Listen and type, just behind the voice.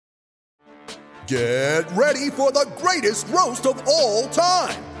Get ready for the greatest roast of all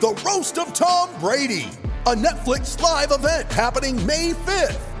time, the Roast of Tom Brady, a Netflix live event happening May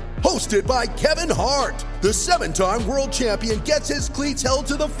 5th. Hosted by Kevin Hart, the 7-time world champion gets his cleats held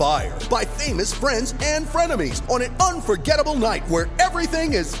to the fire by famous friends and frenemies on an unforgettable night where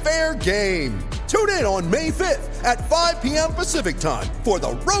everything is fair game. Tune in on May 5th at 5 p.m. Pacific time for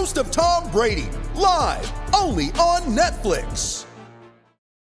the Roast of Tom Brady, live only on Netflix.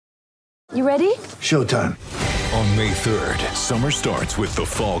 You ready? Showtime. On May 3rd, summer starts with The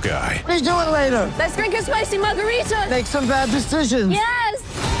Fall Guy. Let's do it later. Let's drink a spicy margarita. Make some bad decisions. Yes!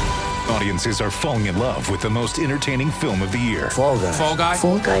 Audiences are falling in love with the most entertaining film of the year. Fall Guy. Fall Guy?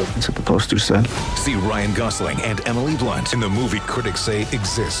 Fall guy. That's what the poster said. See Ryan Gosling and Emily Blunt in the movie critics say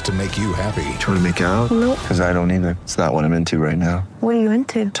exists to make you happy. Trying to make it out? Nope. Because I don't either. It's not what I'm into right now. What are you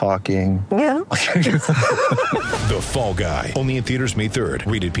into? Talking. Yeah. The Fall Guy. Only in theaters May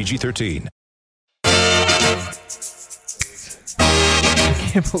 3rd. Rated PG-13. I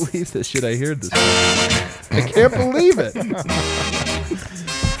can't believe this shit I heard this. I can't believe it.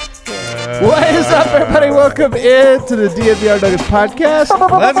 What is up, everybody? Welcome into the DNVR Nuggets podcast.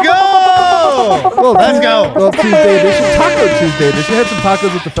 Let's go! Let's go! Well, Tuesday edition, Taco Tuesday edition. Had some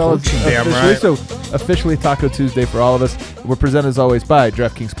tacos with the fellas Damn officially, right. so officially Taco Tuesday for all of us. We're presented as always by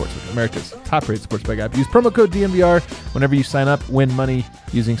DraftKings Sportsbook, America's top-rated sportsbook app. Use promo code DNVR whenever you sign up. Win money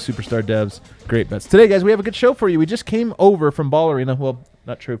using Superstar Devs. Great bets. Today, guys, we have a good show for you. We just came over from Ball Arena. Well,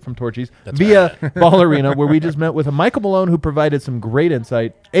 not true, from Torchies. Via Ball Arena, where we just met with a Michael Malone who provided some great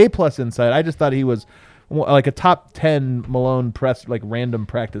insight, A-plus insight. I just thought he was like a top 10 Malone press, like random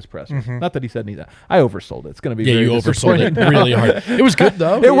practice presser. Not that he said anything. I oversold it. It's going to be Yeah, very you oversold it disappointing. really hard. It was good,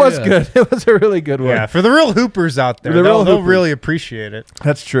 though. It was good. It was a really good one. Yeah, for the real hoopers out there, The real they'll hoopers. really appreciate it.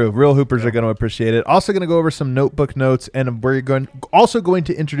 That's true. Real hoopers are going to appreciate it. Also going to go over some notebook notes, and we're going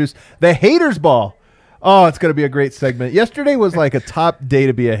to introduce the Haters Ball. Oh, it's going to be a great segment. Yesterday was like a top day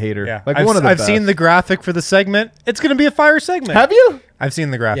to be a hater. Yeah, like I've, one of the I've best. seen the graphic for the segment. It's going to be a fire segment. Have you? I've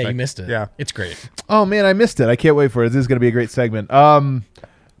seen the graphic. Yeah, you missed it. Yeah. It's great. Oh man, I missed it. I can't wait for it. This is going to be a great segment.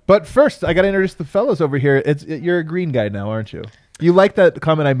 But first, I got to introduce the fellows over here. You're a green guy now, aren't you? You like that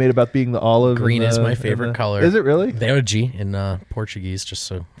comment I made about being the olive? Green and is the- my and favorite the- color. Is it really? Verde in Portuguese, just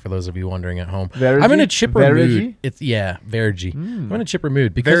so for those of you wondering at home. Verde? I'm in a chipper Verde? mood. It's verde. I'm in a chipper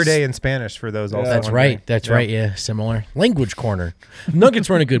mood because Verde in Spanish for those also. that's wondering. right. That's right. Yeah, similar language corner. Nuggets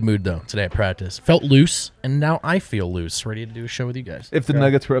were in a good mood though today at practice. Felt loose, and now I feel loose, ready to do a show with you guys. If the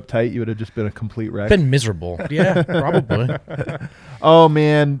Nuggets were uptight, you would have just been a complete wreck. Been miserable. Yeah, probably. Oh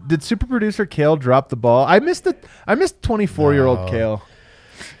man, did super producer Kale drop the ball? I missed 24-year-old Kale.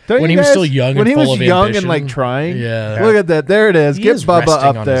 Don't When you he was guys- still young when and he full was of young ambition. and like trying. Yeah. Look at that. There it is. He Get is Bubba resting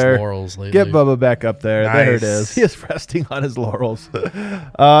up on his there. laurels lately. Get Bubba back up there. There it Nice. is. He is resting on his laurels.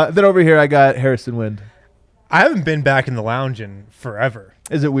 Then over here I got Harrison Wind. I haven't been back in the lounge in forever.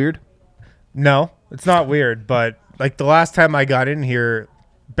 Is it weird? No, it's not weird, but like the last time I got in here,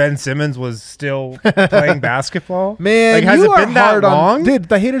 Ben Simmons was still playing basketball. Man, like, has you it are been that hard long? on, dude.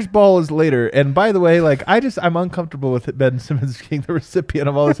 The haters ball is later, and by the way, like I'm uncomfortable with Ben Simmons being the recipient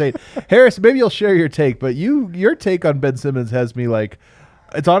of all this hate. Harris, maybe you'll share your take, but your take on Ben Simmons has me like,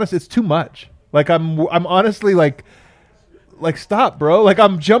 it's too much. Like I'm honestly like stop, bro. Like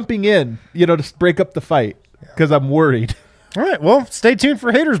I'm jumping in, to break up the fight because I'm worried. All right, well, stay tuned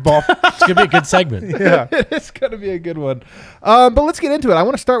for Haters Ball. It's gonna be a good segment. Yeah. It's going to be a good one. But let's get into it. I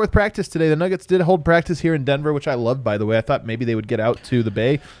want to start with practice today. The Nuggets did hold practice here in Denver, which I loved, by the way. I thought maybe they would get out to the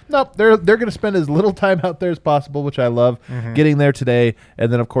Bay. Nope, they're going to spend as little time out there as possible, which I love, getting there today. And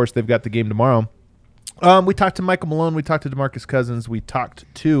then, of course, they've got the game tomorrow. We talked to Michael Malone. We talked to DeMarcus Cousins. We talked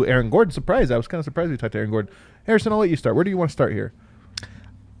to Aaron Gordon. Surprised. I was kind of surprised we talked to Aaron Gordon. Harrison, I'll let you start. Where do you want to start here?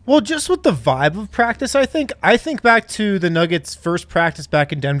 Well, just with the vibe of practice, I think back to the Nuggets' first practice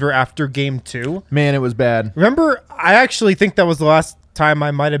back in Denver after Game 2. Man, it was bad. Remember, I actually think that was the last time I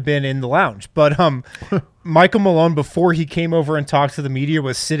might have been in the lounge. But Michael Malone, before he came over and talked to the media,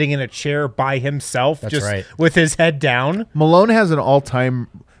 was sitting in a chair by himself, That's just right. with his head down. Malone has an all-time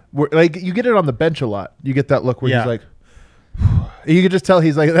like you get it on the bench a lot. You get that look where Yeah. he's like, you could just tell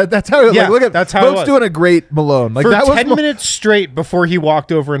he's like that's how. Yeah, like, look at that's how it Boat's was. doing a great Malone. Like For that 10 was minutes straight before he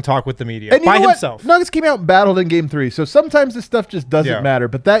walked over and talked with the media and you by know what? himself. Nuggets came out and battled in Game 3, so sometimes this stuff just doesn't Yeah. matter.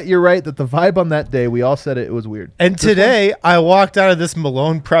 But that you're right that the vibe on that day, we all said it was weird. And today, I walked out of this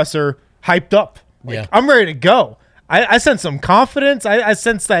Malone presser hyped up. Like, Yeah. I'm ready to go. I sense some confidence. I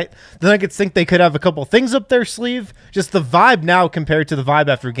sense that the Nuggets think they could have a couple things up their sleeve. Just the vibe now compared to the vibe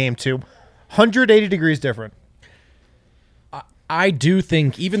after Game 2, 180 degrees different. I do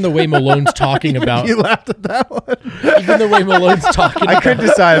think even the way Malone's talking about, You laughed at that one. even the way Malone's talking I about, couldn't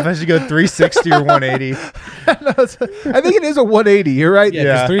decide if I should go 360 or 180. I think it is a 180. You're right. yeah,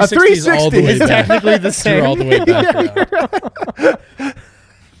 Yeah. 'cause 360 is all the 360 way is back. technically the They're same. all the way back.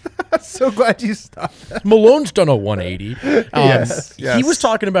 So glad you stopped. Malone's done a 180. Yes, He yes. was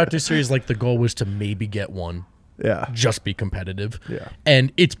talking about this series like the goal was to maybe get one, Yeah. just be competitive. Yeah.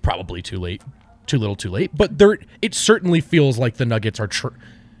 And it's probably too late, too little, too late. But it certainly feels like the Nuggets are.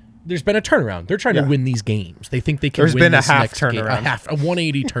 There's been a turnaround. They're trying to win these games. They think they can. There's win been a this half next game. turnaround. A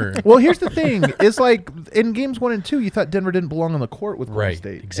 180 turn. Well, here's the thing: is like in games 1 and 2, you thought Denver didn't belong on the court with Golden Right,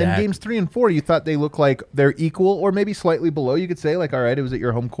 State. exactly. In games 3 and 4, you thought they look like they're equal or maybe slightly below. You could say like, all right, it was at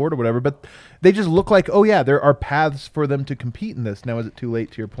your home court or whatever, but they just look like, oh yeah, there are paths for them to compete in this. Now, is it too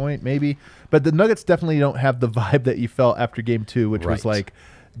late? To your point, maybe, but the Nuggets definitely don't have the vibe that you felt after game 2, which was Right. like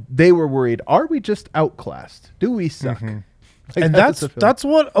they were worried: are we just outclassed? Do we suck? Like, And what the feeling. that's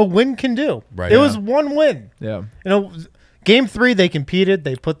what a win can do. Right. It Yeah. was one win. Yeah. You know, game 3 they competed,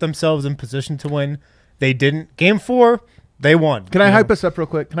 they put themselves in position to win. They didn't. Game 4 they won. Can I hype us up real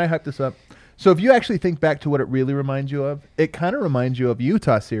quick? Can I hype this up? So if you actually think back to what it really reminds you of, it kind of reminds you of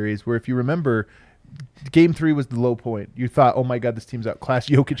Utah series, where if you remember, game 3 was the low point. You thought, oh my God, this team's outclassed.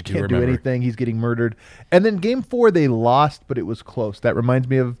 Jokic can't do remember. anything. He's getting murdered. And then game 4, they lost, but it was close. That reminds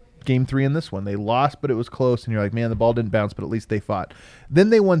me of game 3 in this one. They lost, but it was close. And you're like, man, the ball didn't bounce, but at least they fought. Then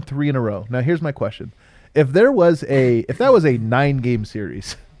they won 3 in a row. Now here's my question. If that was a 9-game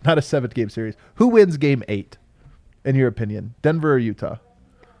series, not a 7-game series, who wins game 8, in your opinion? Denver or Utah?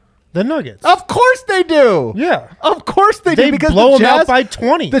 The Nuggets. Of course they do. Yeah. Of course they do. They Because blow the them out Jazz, by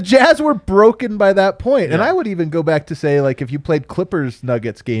 20. The Jazz were broken by that point. And Yeah. I would even go back to say, like, if you played Clippers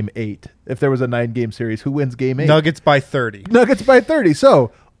Nuggets game 8, if there was a 9-game series, who wins game 8? Nuggets by 30. Nuggets by 30.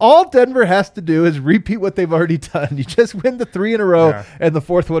 So all Denver has to do is repeat what they've already done. You just win the 3 in a row, Yeah. and the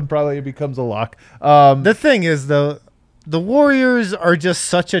 4th one probably becomes a lock. The thing is, though, the Warriors are just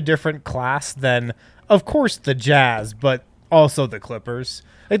such a different class than, of course, the Jazz, but also the Clippers.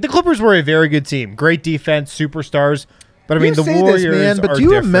 Like, the Clippers were a very good team. Great defense, superstars. But, I mean, the say Warriors this, man, but are do you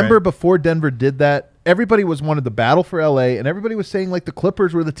different. remember before Denver did that? Everybody wanted the battle for LA, and everybody was saying like the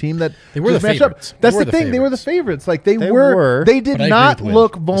Clippers were the team that They were just the matched up. favorites. That's They were the the thing; they were the favorites. Like they They were. were. They did But I agree not with Lynn.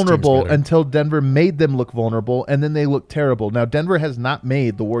 look This team's vulnerable better. until Denver made them look vulnerable, and then they looked terrible. Now Denver has not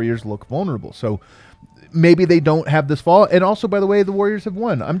made the Warriors look vulnerable, so maybe they don't have this fall. And also, by the way, the Warriors have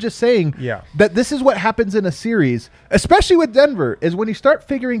won. I'm just saying that this is what happens in a series, especially with Denver, is when you start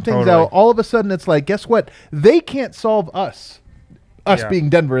figuring things Totally. out, all of a sudden it's like, guess what? They can't solve us. Us Yeah. being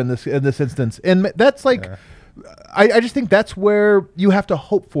Denver in this instance. And that's like I just think that's where you have to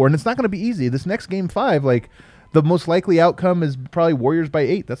hope for. And it's not going to be easy. This next game 5, like the most likely outcome is probably Warriors by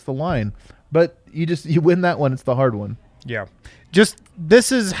 8. That's the line. But you win that one, it's the hard one. Yeah. Just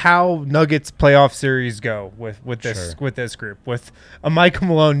this is how Nuggets playoff series go with this group, with a Michael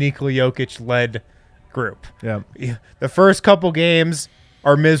Malone, Nikola Jokic led group. Yeah. The first couple games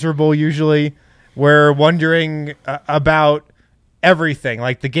are miserable usually. We're wondering about everything,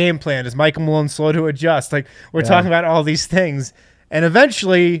 like the game plan. Is Michael Malone slow to adjust? Like we're talking about all these things, and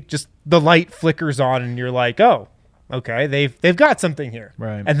eventually just the light flickers on and you're like, oh, okay, they've got something here.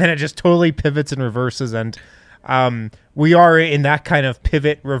 Right. And then it just totally pivots and reverses, and we are in that kind of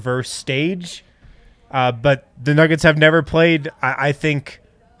pivot reverse stage. But the Nuggets have never played, I think,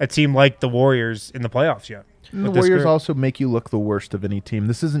 a team like the Warriors in the playoffs yet. And the with this Warriors group. also make you look the worst of any team.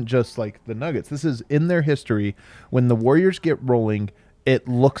 This isn't just like the Nuggets. This is in their history. When the Warriors get rolling, it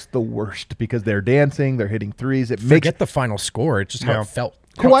looks the worst because they're dancing, they're hitting threes. It makes Forget the final score. It's just how Yeah. it felt.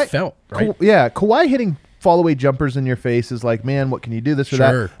 How it felt, right? Kawhi hitting fall-away jumpers in your face is like, man, what can you do, this or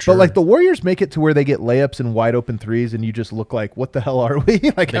Sure, that? sure. But like the Warriors make it to where they get layups and wide open threes, and you just look like, what the hell are we?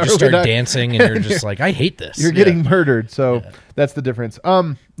 Like They how just are we start not- dancing, and you're just like, I hate this. You're getting murdered. So that's the difference.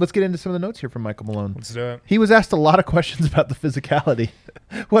 Let's get into some of the notes here from Michael Malone. Let's do it. He was asked a lot of questions about the physicality,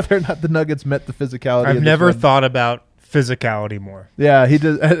 whether or not the Nuggets met the physicality. in I've this never one. thought about physicality more. Yeah, he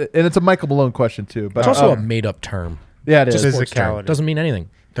does, and it's a Michael Malone question too. But It's also a made-up term. yeah, it is. It's a sports term. Physicality. Doesn't mean anything.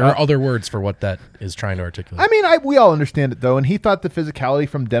 There are other words for what that is trying to articulate. I mean, we all understand it though, and he thought the physicality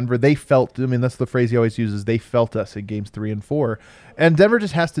from Denver. They felt. I mean, that's the phrase he always uses. They felt us in games 3 and 4, and Denver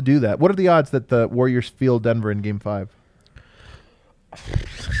just has to do that. What are the odds that the Warriors feel Denver in game 5?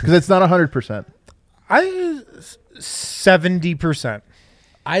 Because it's not 100%. 70%.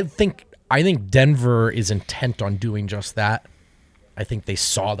 I think Denver is intent on doing just that. I think they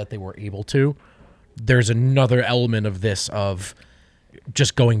saw that they were able to. There's another element of this of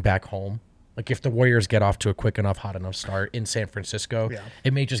just going back home. Like if the Warriors get off to a quick enough, hot enough start in San Francisco,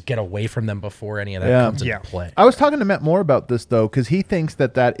 it may just get away from them before any of that comes into play. I was talking to Matt Moore about this though, because he thinks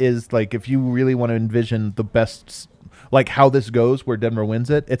that is like, if you really want to envision the best, like how this goes where Denver wins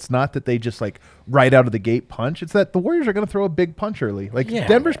it, it's not that they just like right out of the gate punch. It's that the Warriors are going to throw a big punch early. Like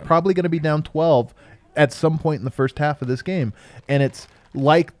Denver's probably going to be down 12 at some point in the first half of this game. And it's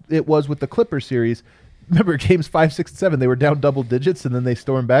like it was with the Clippers series. Remember games 5, 6, and 7, they were down double digits and then they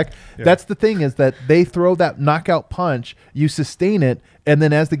stormed back. Yeah. That's the thing, is that they throw that knockout punch, you sustain it, and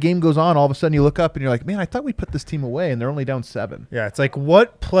then as the game goes on, all of a sudden you look up and you're like, man, I thought we put this team away, and they're only down 7. Yeah, it's like,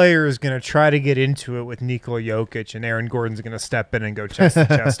 what player is going to try to get into it with Nikola Jokic and Aaron Gordon's going to step in and go chest to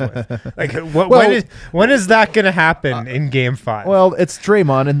chest with? Like, when is that going to happen in Game 5? Well, it's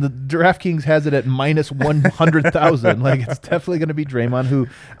Draymond, and the DraftKings has it at minus 100,000. Like, it's definitely going to be Draymond, who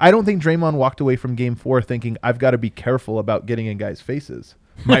I don't think Draymond walked away from Game 4 thinking, I've got to be careful about getting in guys' faces.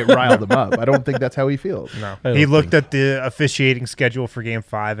 Might rile them up. I don't think that's how he feels. No, he looked at the officiating schedule for Game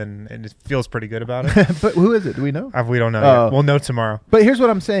 5 and it feels pretty good about it. But who is it? Do we know? We don't know yet. We'll know tomorrow. But here's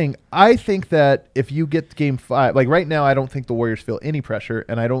what I'm saying. I think that if you get Game 5, like right now, I don't think the Warriors feel any pressure,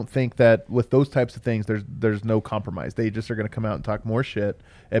 and I don't think that with those types of things, there's no compromise. They just are going to come out and talk more shit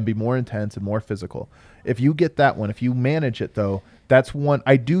and be more intense and more physical. If you get that one, if you manage it though, that's one.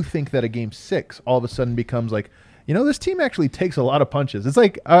 I do think that a Game 6 all of a sudden becomes like, you know, this team actually takes a lot of punches. It's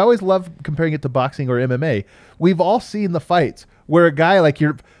like, I always love comparing it to boxing or MMA. We've all seen the fights where a guy, like,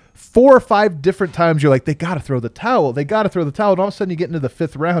 you're 4 or 5 different times, you're like, they got to throw the towel. They got to throw the towel. And all of a sudden you get into the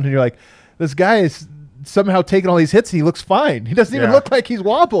 5th round and you're like, this guy is somehow taking all these hits and he looks fine. He doesn't even look like he's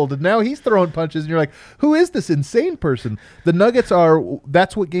wobbled. And now he's throwing punches and you're like, who is this insane person? The Nuggets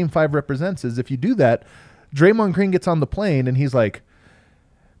that's what Game 5 represents, is if you do that, Draymond Green gets on the plane and he's like,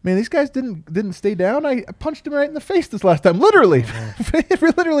 man, these guys didn't stay down. I punched him right in the face this last time. Literally.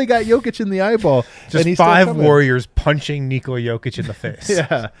 Literally got Jokic in the eyeball. Just and he's 5 Warriors punching Nikola Jokic in the face.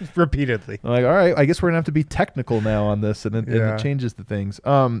 Yeah. Repeatedly. I'm like, all right, I guess we're going to have to be technical now on this, and it changes the things.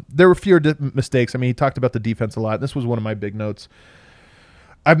 There were fewer mistakes. I mean, he talked about the defense a lot. This was one of my big notes.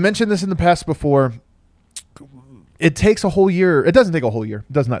 I've mentioned this in the past before. It takes a whole year. It doesn't take a whole year.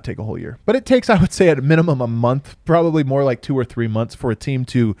 It does not take a whole year. But it takes, I would say, at a minimum a month, probably more like 2 or 3 months, for a team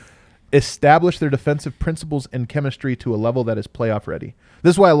to establish their defensive principles and chemistry to a level that is playoff ready.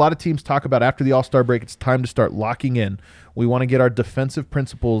 This is why a lot of teams talk about after the All-Star break, it's time to start locking in. We want to get our defensive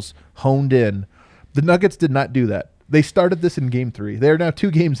principles honed in. The Nuggets did not do that. They started this in Game 3. They are now 2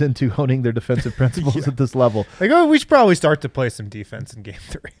 games into honing their defensive principles at this level. Like, we should probably start to play some defense in Game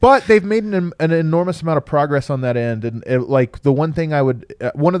 3. But they've made an enormous amount of progress on that end. And like the one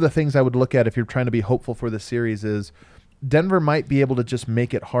of the things I would look at if you're trying to be hopeful for this series is Denver might be able to just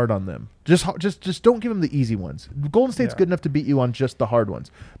make it hard on them. Just don't give them the easy ones. Golden State's good enough to beat you on just the hard ones,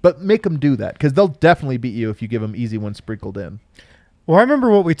 but make them do that, because they'll definitely beat you if you give them easy ones sprinkled in. Well, I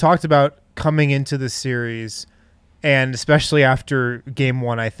remember what we talked about coming into the series, and especially after Game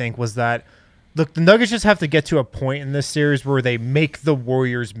 1, I think, was that, look, the Nuggets just have to get to a point in this series where they make the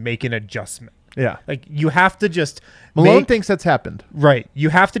Warriors make an adjustment. Yeah. Like, you have to just... Malone thinks that's happened. Right. You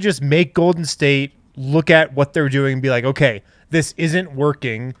have to just make Golden State look at what they're doing and be like, okay, this isn't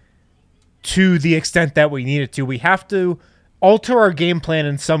working to the extent that we need it to. We have to alter our game plan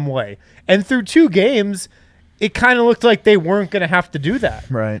in some way. And through 2 games... it kind of looked like they weren't going to have to do that.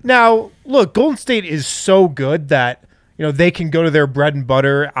 Right. Now, look, Golden State is so good that, you know, they can go to their bread and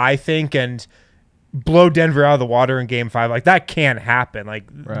butter, I think, and blow Denver out of the water in Game 5. Like, that can't happen. Like,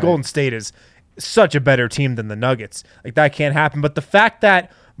 Golden State is such a better team than the Nuggets. Like, that can't happen. But the fact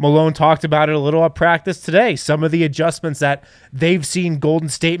that Malone talked about it a little at practice today, some of the adjustments that they've seen Golden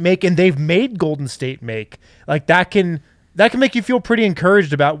State make and they've made Golden State make, like, that can make you feel pretty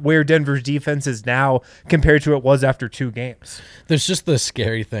encouraged about where Denver's defense is now compared to it was after 2 games. There's just the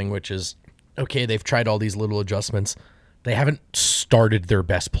scary thing, which is, okay, they've tried all these little adjustments. They haven't started their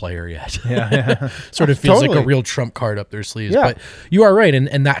best player yet. Yeah. Sort of feels like a real trump card up their sleeves. Yeah. But you are right,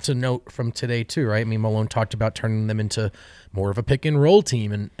 and that's a note from today too, right? I mean, Malone talked about turning them into more of a pick-and-roll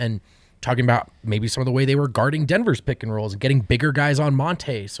team and talking about maybe some of the way they were guarding Denver's pick-and-rolls and getting bigger guys on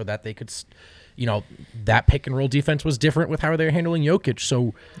Monte so that they could... You know, that pick and roll defense was different with how they're handling Jokic.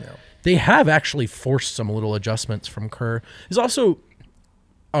 So they have actually forced some little adjustments from Kerr. There's also,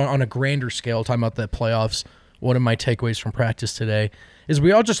 on a grander scale, talking about the playoffs, one of my takeaways from practice today is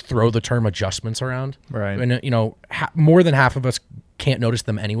we all just throw the term adjustments around. Right. And, you know, more than half of us can't notice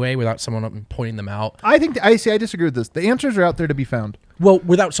them anyway without someone pointing them out. I disagree with this. The answers are out there to be found. Well,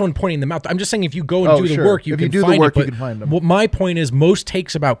 without someone pointing them out. I'm just saying if you go and do the work, you can find them. My point is most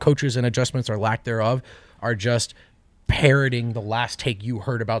takes about coaches and adjustments or lack thereof are just parroting the last take you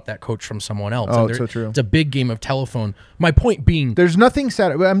heard about that coach from someone else. Oh, And it's so true. It's a big game of telephone. My point being, There's nothing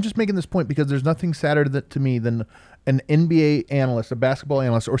sadder. I'm just making this point because there's nothing sadder to me than an NBA analyst, a basketball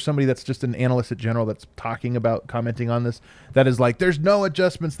analyst, or somebody that's just an analyst in general that's talking about, commenting on this, that is like, there's no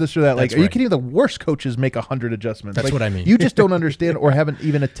adjustments, this or that. Like, That's are you right. kidding? The worst coaches make 100 adjustments. That's Like, what I mean. You just don't understand or haven't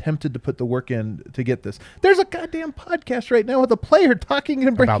even attempted to put the work in to get this. There's a goddamn podcast right now with a player talking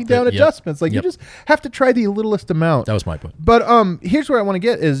and breaking About down the- yep. adjustments. Like, Yep. you just have to try the littlest amount. that was my point. But here's where I want to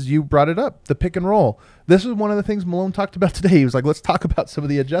get is you brought it up, the pick and roll. This is one of the things Malone talked about today. He was like, let's talk about some of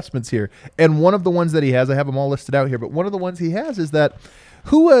the adjustments here. And one of the ones that he has, I have them all listed out here, but one of the ones he has is that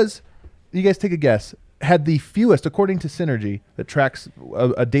who was, you guys take a guess, had the fewest, according to Synergy, that tracks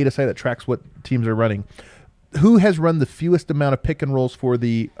a data site that tracks what teams are running, who has run the fewest amount of pick and rolls for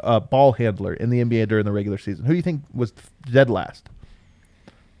the ball handler in the NBA during the regular season? Who do you think was dead last?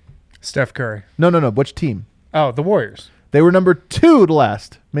 Steph Curry. No. Which team? Oh, the Warriors. They were number 2 to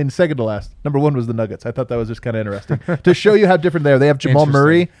last. I mean, second to last. Number 1 was the Nuggets. I thought that was just kind of interesting to show you how different they are. They have Jamal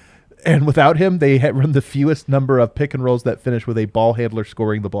Murray, and without him, they had run the fewest number of pick and rolls that finish with a ball handler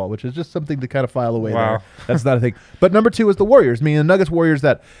scoring the ball, which is just something to kind of file away Wow. there. That's not a thing. But number 2 is the Warriors. I mean, the Nuggets, Warriors,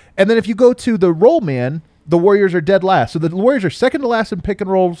 that. And then if you go to the roll man, the Warriors are dead last. So the Warriors are second to last in pick and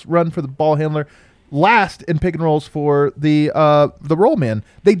rolls run for the ball handler, last in pick and rolls for the roll man.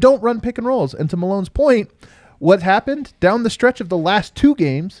 They don't run pick and rolls. And to Malone's point, what happened down the stretch of the last 2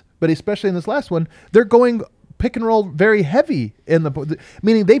 games, but especially in this last one, they're going pick and roll very heavy in the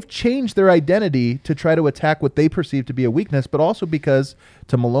meaning they've changed their identity to try to attack what they perceive to be a weakness, but also because,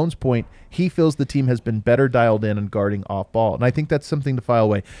 to Malone's point, he feels the team has been better dialed in and guarding off ball. And I think that's something to file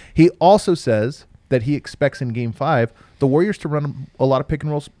away. He also says that he expects in Game 5 the Warriors to run a lot of pick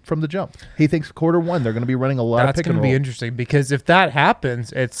and rolls from the jump. He thinks quarter 1 they're going to be running a lot of That's pick going and to roll. be interesting because if that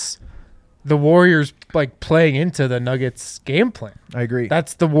happens, it's the Warriors like playing into the Nuggets game plan. I agree.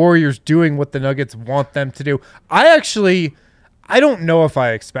 That's the Warriors doing what the Nuggets want them to do. I don't know if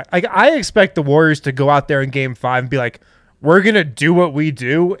I expect the Warriors to go out there in Game 5 and be like, we're going to do what we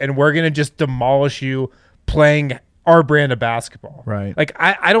do and we're going to just demolish you playing our brand of basketball. Right. Like,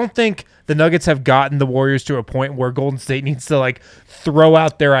 I don't think the Nuggets have gotten the Warriors to a point where Golden State needs to like throw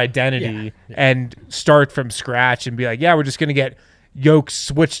out their identity and start from scratch and be like, yeah, we're just going to get Jokic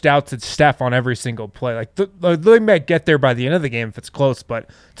switched out to Steph on every single play. Like they might get there by the end of the game if it's close, but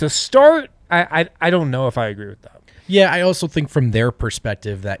to start, I don't know if I agree with that. Yeah, I also think from their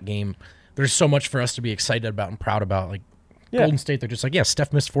perspective, that game, there's so much for us to be excited about and proud about. Like Golden State, they're just like, yeah,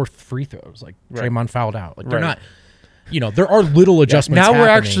 Steph missed 4 free throws. Like Draymond fouled out. Like they're not, there are little adjustments. Now we're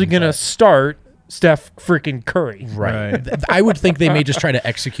happening, actually going to start Steph freaking Curry. Right. I would think they may just try to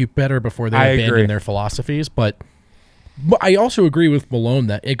execute better before they abandon agree. their philosophies. But I also agree with Malone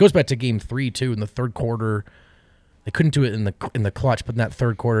that it goes back to Game 3 too. In the third quarter, they couldn't do it in the clutch, but in that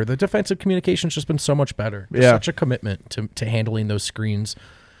third quarter, the defensive communication's just been so much better. Just such a commitment to handling those screens,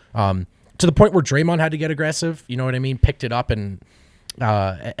 to the point where Draymond had to get aggressive. You know what I mean? Picked it up and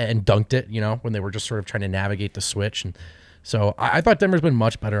dunked it. When they were just sort of trying to navigate the switch. And so I thought Denver's been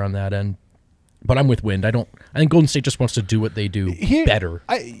much better on that end. But I'm with Wind. I think Golden State just wants to do what they do better.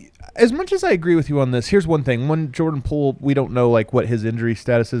 As much as I agree with you on this, here's one thing. One, Jordan Poole, we don't know like what his injury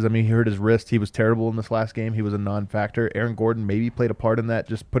status is. I mean, he hurt his wrist. He was terrible in this last game. He was a non-factor. Aaron Gordon maybe played a part in that,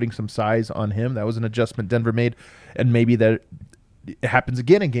 just putting some size on him. That was an adjustment Denver made, and maybe that it happens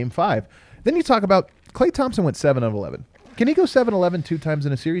again in Game 5. Then you talk about Klay Thompson went 7 of 11. Can he go 7-11 2 times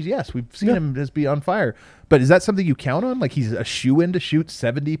in a series? Yes, we've seen him just be on fire. But is that something you count on? Like he's a shoe-in to shoot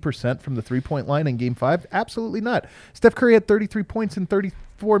 70% from the three-point line in Game 5? Absolutely not. Steph Curry had 33 points in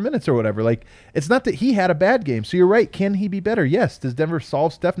 34 minutes or whatever. Like, it's not that he had a bad game. So you're right. Can he be better? Yes. Does Denver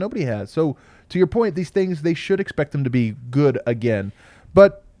solve Steph? Nobody has. So to your point, these things, they should expect them to be good again.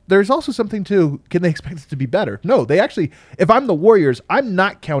 But there's also something too, can they expect it to be better? No, they actually, if I'm the Warriors, I'm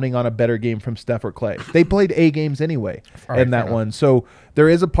not counting on a better game from Steph or Klay. They played A games anyway in that one. So there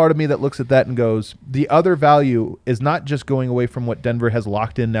is a part of me that looks at that and goes, the other value is not just going away from what Denver has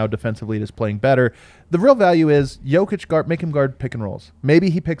locked in now defensively and is playing better. The real value is Jokic make him guard pick and rolls. Maybe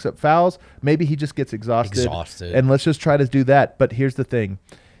he picks up fouls. Maybe he just gets exhausted. And let's just try to do that. But here's the thing.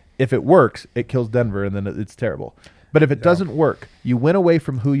 If it works, it kills Denver and then it's terrible. But if it doesn't work, you went away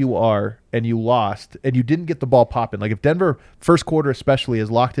from who you are and you lost and you didn't get the ball popping. Like if Denver, first quarter especially,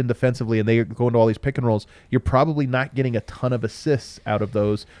 is locked in defensively and they go into all these pick and rolls, you're probably not getting a ton of assists out of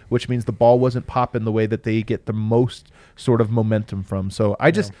those, which means the ball wasn't popping the way that they get the most sort of momentum from. So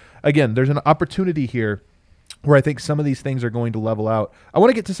again, there's an opportunity here where I think some of these things are going to level out. I want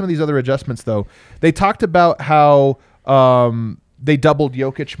to get to some of these other adjustments, though. They talked about how they doubled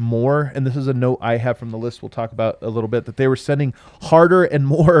Jokic more, and this is a note I have from the list we'll talk about a little bit, that they were sending harder and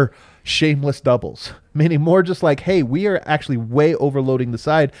more shameless doubles, meaning more just like, hey, we are actually way overloading the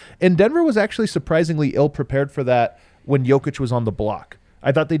side. And Denver was actually surprisingly ill-prepared for that when Jokic was on the block.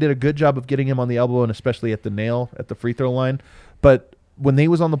 I thought they did a good job of getting him on the elbow and especially at the nail at the free throw line. But when they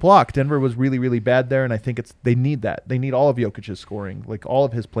was on the block, Denver was really, really bad there, and I think they need that. They need all of Jokic's scoring, like all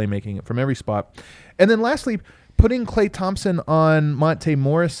of his playmaking from every spot. And then lastly, putting Klay Thompson on Monte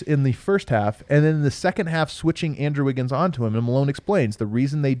Morris in the first half, and then in the second half switching Andrew Wiggins onto him. And Malone explains the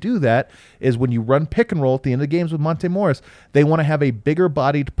reason they do that is when you run pick and roll at the end of the games with Monte Morris, they want to have a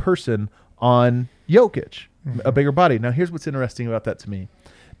bigger-bodied person on Jokic, a bigger body. Now, here's what's interesting about that to me.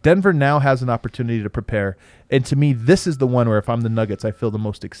 Denver now has an opportunity to prepare. And to me, this is the one where if I'm the Nuggets, I feel the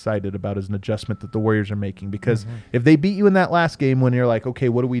most excited about as an adjustment that the Warriors are making. Because if they beat you in that last game when you're like, okay,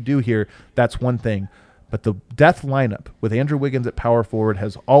 what do we do here? That's one thing. But the death lineup with Andrew Wiggins at power forward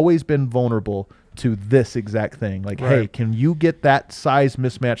has always been vulnerable to this exact thing. Like, hey, can you get that size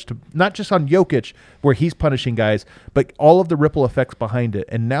mismatch to not just on Jokic where he's punishing guys, but all of the ripple effects behind it.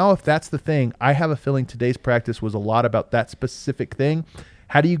 And now if that's the thing, I have a feeling today's practice was a lot about that specific thing.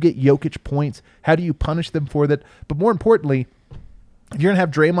 How do you get Jokic points? How do you punish them for that? But more importantly, if you're going to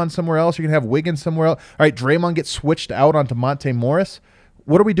have Draymond somewhere else, you're going to have Wiggins somewhere else. All right, Draymond gets switched out onto Monte Morris.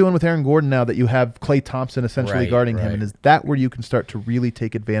 What are we doing with Aaron Gordon now that you have Klay Thompson essentially guarding him? And is that where you can start to really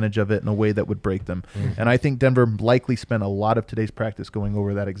take advantage of it in a way that would break them? And I think Denver likely spent a lot of today's practice going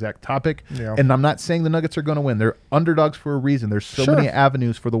over that exact topic. Yeah. And I'm not saying the Nuggets are going to win. They're underdogs for a reason. There's so many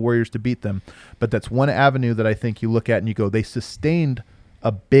avenues for the Warriors to beat them. But that's one avenue that I think you look at and you go, they sustained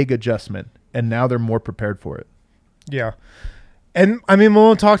a big adjustment, and now they're more prepared for it. Yeah. And, I mean,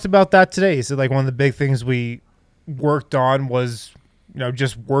 Malone talked about that today. He said, like, one of the big things we worked on was, you know,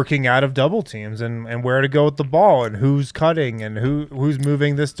 just working out of double teams and where to go with the ball and who's cutting and who's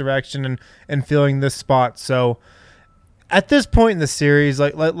moving this direction and filling this spot. So at this point in the series,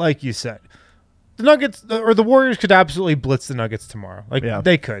 like you said, the Nuggets or the Warriors could absolutely blitz the Nuggets tomorrow.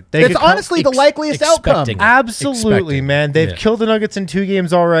 They could. It's honestly the likeliest outcome. Absolutely, man. They've killed the Nuggets in 2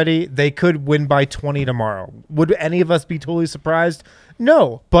 games already. They could win by 20 tomorrow. Would any of us be totally surprised?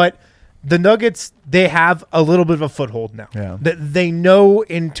 No, but the Nuggets, they have a little bit of a foothold now. Yeah. They know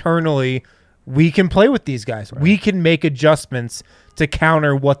internally we can play with these guys. Right. We can make adjustments to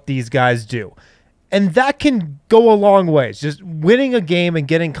counter what these guys do. And that can go a long ways. Just winning a game and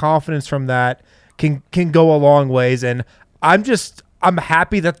getting confidence from that can go a long ways. And I'm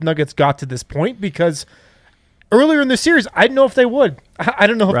happy that the Nuggets got to this point because earlier in the series, I didn't know if they would. I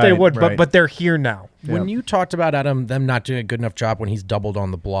don't know if they would, but they're here now. When you talked about Adam, them not doing a good enough job when he's doubled on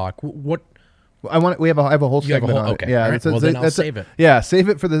the block, what? I have a whole segment on it. Yeah, right. Then I'll save it. Yeah, save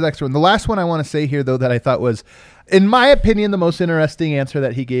it for the next one. The last one I want to say here, though, that I thought was, in my opinion, the most interesting answer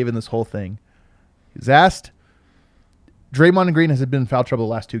that he gave in this whole thing. He's asked, Draymond Green has been in foul trouble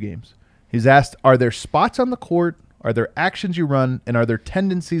the last 2 games. He's asked, are there spots on the court, are there actions you run, and are there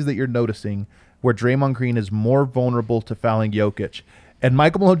tendencies that you're noticing where Draymond Green is more vulnerable to fouling Jokic? And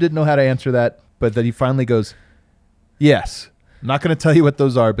Michael Malone didn't know how to answer that, but then he finally goes, yes. I'm not going to tell you what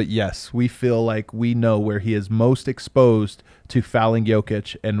those are, but yes, we feel like we know where he is most exposed to fouling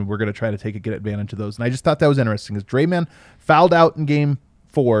Jokic, and we're going to try to take good advantage of those. And I just thought that was interesting because Draymond fouled out in game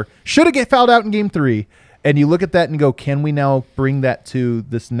 4, should have fouled out in game 3, and you look at that and go, can we now bring that to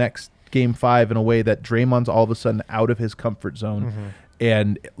this next game 5 in a way that Draymond's all of a sudden out of his comfort zone?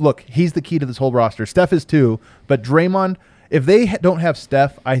 And look, he's the key to this whole roster. Steph is too, but Draymond, if they don't have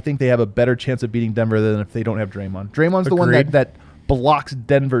Steph, I think they have a better chance of beating Denver than if they don't have Draymond. Draymond's the one that blocks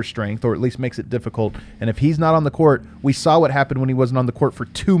Denver's strength, or at least makes it difficult. And if he's not on the court, we saw what happened when he wasn't on the court for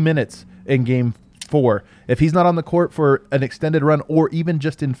 2 minutes in game 4. If he's not on the court for an extended run or even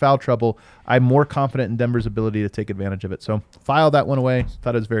just in foul trouble, I'm more confident in Denver's ability to take advantage of it. So file that one away.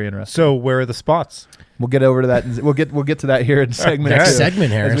 Thought it was very interesting. So where are the spots? We'll get over to that. We'll get to that here in segment next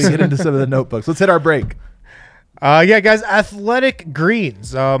segment, Harris. As we get into some of the notebooks. Let's hit our break. Yeah, guys, Athletic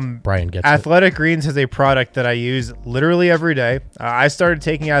Greens. Brian gets Athletic Greens is a product that I use literally every day. I started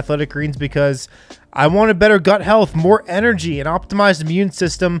taking Athletic Greens because I wanted better gut health, more energy, an optimized immune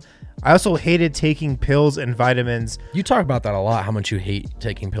system. I also hated taking pills and vitamins. You talk about that a lot, how much you hate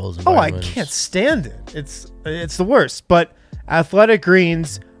taking pills and vitamins. I can't stand it. It's the worst. But Athletic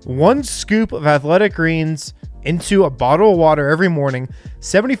Greens, 1 scoop of Athletic Greens into a bottle of water every morning,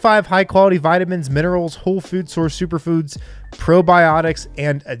 75 high-quality vitamins, minerals, whole food source superfoods, probiotics,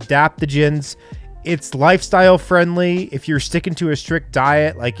 and adaptogens. It's lifestyle friendly if you're sticking to a strict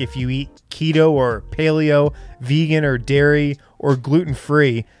diet, like if you eat keto or paleo, vegan or dairy or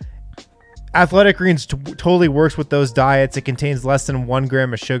gluten-free. Athletic Greens totally works with those diets. It contains less than 1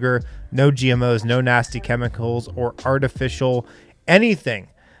 gram of sugar, no GMOs, no nasty chemicals or artificial anything.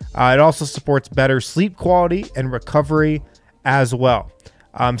 It also supports better sleep quality and recovery as well.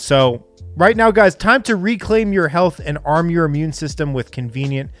 So right now, guys, time to reclaim your health and arm your immune system with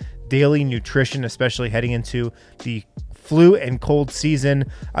convenient daily nutrition, especially heading into the flu and cold season.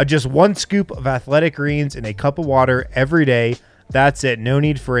 Just 1 scoop of Athletic Greens in a cup of water every day. That's it. No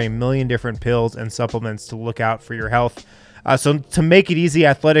need for a million different pills and supplements to look out for your health. So to make it easy,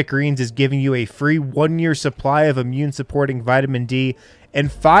 Athletic Greens is giving you a free 1-year supply of immune-supporting vitamin D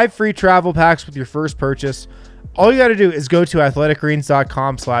and 5 free travel packs with your first purchase. All you got to do is go to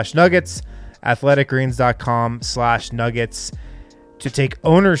athleticgreens.com/nuggets, athleticgreens.com/nuggets to take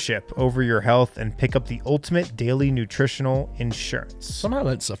ownership over your health and pick up the ultimate daily nutritional insurance. Somehow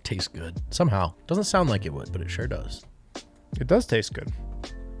that stuff tastes good. Somehow. Doesn't sound like it would, but it sure does. It does taste good.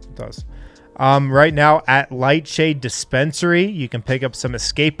 It does. Right now at Lightshade Dispensary, you can pick up some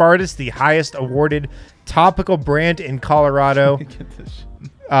Escape Artist, the highest awarded topical brand in Colorado.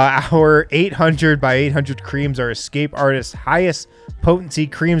 Our 800 by 800 creams are Escape Artist's highest potency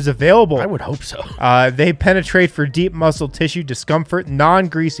creams available. I would hope so. They penetrate for deep muscle tissue discomfort,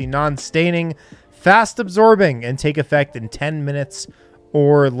 non-greasy, non-staining, fast absorbing, and take effect in 10 minutes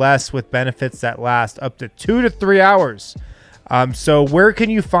or less with benefits that last up to 2 to 3 hours. So where can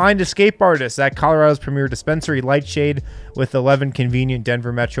you find Escape Artists? At Colorado's premier dispensary, Lightshade, with 11 convenient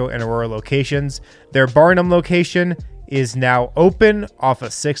Denver Metro and Aurora locations. Their Barnum location is now open off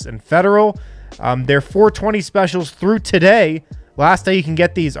of 6th and Federal. Their 420 specials through today, last day you can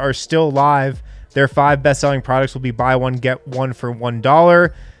get these, are still live. Their 5 best-selling products will be buy one, get one for $1.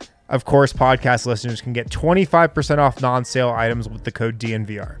 Of course, podcast listeners can get 25% off non-sale items with the code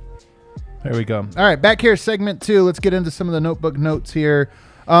DNVR. There we go. All right, back here, segment 2. Let's get into some of the notebook notes here.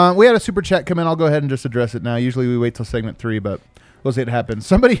 We had a super chat come in. I'll go ahead and just address it now. Usually we wait till segment 3, but we'll see it happen.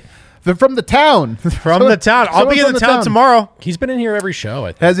 Somebody from the town. From the town. I'll be in the town tomorrow. He's been in here every show, I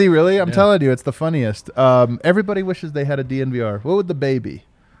think. Has he really? I'm telling you, it's the funniest. Everybody wishes they had a DNVR. What would the bay be?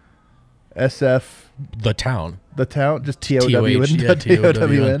 SF. The town. The town? Just TOWN? Yeah,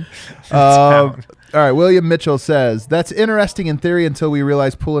 TOWN. All right, William Mitchell says, that's interesting in theory until we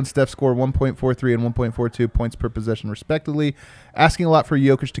realize Poole and Steph score 1.43 and 1.42 points per possession, respectively. Asking a lot for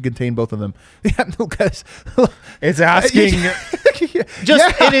Jokic to contain both of them. Yeah, no, guys. It's asking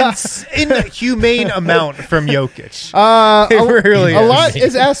just an inhumane amount from Jokic. It really a is. lot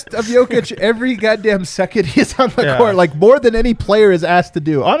is asked of Jokic every goddamn second he's on the court, like more than any player is asked to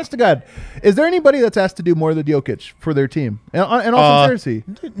do. Honest to God, is there anybody that's asked to do more than Jokic for their team? In all sincerity,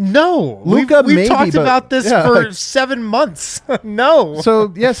 no. Luka we've maybe, talked but- about this yeah, for like- 7 months. No.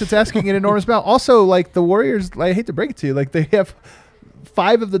 So yes, it's asking an enormous amount. Also, like the Warriors, I hate to break it to you, like they have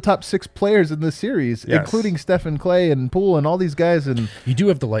 5 of the top 6 players in this series, Yes. including Stephen Clay and Poole and all these guys. And You do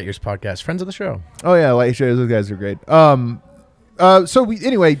have the Light Years podcast, friends of the show. oh yeah, like those guys are great.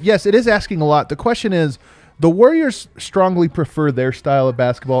 Anyway, yes, it is asking a lot. The question is, the Warriors strongly prefer their style of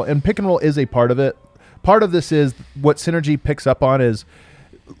basketball, and pick and roll is a part of it. Part of this is what Synergy picks up on is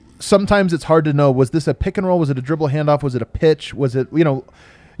sometimes it's hard to know, was this a pick and roll? Was it a dribble handoff? Was it a pitch? Was it,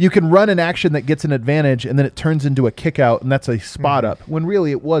 you can run an action that gets an advantage and then it turns into a kick out and that's a spot up when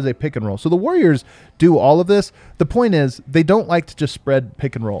really it was a pick and roll. So the Warriors do all of this. The point is they don't like to just spread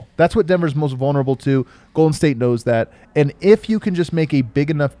pick and roll. That's what Denver's most vulnerable to. Golden State knows that. And if you can just make a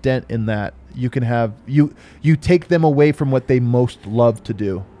big enough dent in that, you can have you take them away from what they most love to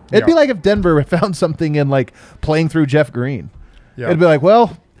do. It'd be like if Denver found something in like playing through Jeff Green. It'd be like,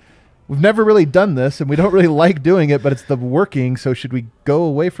 well, we've never really done this, and we don't really like doing it, but it's the working. So should we go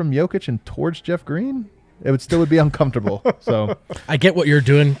away from Jokic and towards Jeff Green? It would be uncomfortable. So I get what you're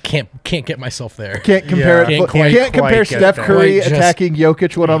doing. Can't get myself there. can't compare Yeah. it. Can't Can't compare quite get Steph there. Curry Quite just- attacking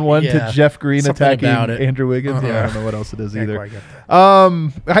Jokic 1-on-1 Yeah. to Jeff Green Something attacking about it. Andrew Wiggins. Yeah, I Uh-huh. don't know what else it is Can't either. quite get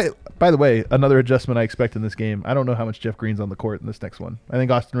that. By the way, another adjustment I expect in this game. I don't know how much Jeff Green's on the court in this next one. I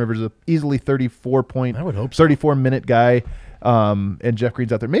think Austin Rivers is a easily 34-point, I would hope so. 34-minute guy, and Jeff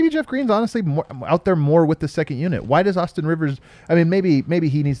Green's out there. Maybe Jeff Green's honestly out there more with the second unit. Why does Austin Rivers? I mean, maybe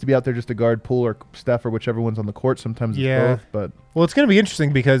he needs to be out there just to guard Poole or Steph or whichever one's on the court. Sometimes it's Yeah. both, but Well, it's going to be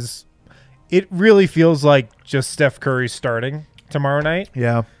interesting because it really feels like just Steph Curry's starting tomorrow night.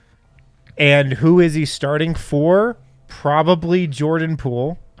 yeah. And who is he starting for? Probably Jordan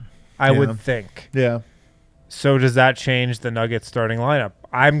Poole, I Yeah. would think. Yeah. So does that change the Nuggets starting lineup?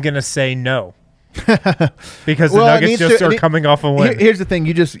 I'm going to say no. Because Well, the it Nuggets needs just to- are coming off a win. Here's the thing: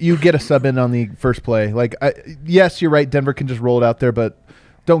 you get a sub in on the first play. Like, yes, you're right. Denver can just roll it out there, but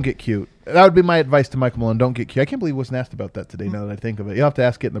Don't get cute. That would be my advice to Michael Malone. Don't get cute. I can't believe he wasn't asked about that today now that I think of it. You'll have to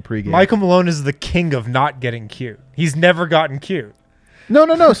ask it in the pregame. Michael Malone is the king of not getting cute. He's never gotten cute.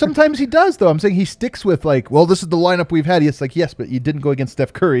 No. Sometimes he does, though. I'm saying he sticks with, like, well, this is the lineup we've had. It's like, yes, but you didn't go against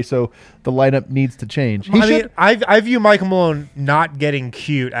Steph Curry, so the lineup needs to change. I view Michael Malone not getting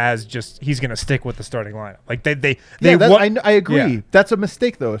cute as just he's going to stick with the starting lineup. Like I agree. Yeah. That's a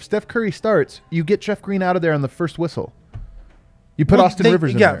mistake, though. If Steph Curry starts, you get Jeff Green out of there on the first whistle. You put Austin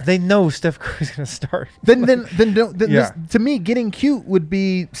Rivers in there. Yeah, they know Steph Curry's going to start. To me, getting cute would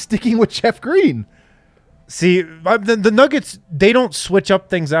be sticking with Jeff Green. See, the Nuggets, they don't switch up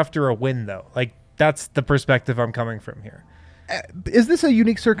things after a win, though. Like, that's the perspective I'm coming from here. Is this a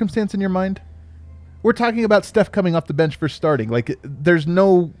unique circumstance in your mind? We're talking about Steph coming off the bench for starting. Like,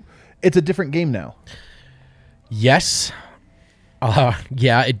 it's a different game now. Yes.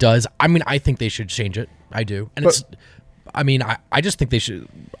 Yeah, it does. I mean, I think they should change it. I do. And I just think they should.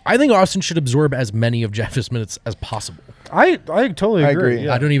 I think Austin should absorb as many of Jeff's minutes as possible. I totally agree.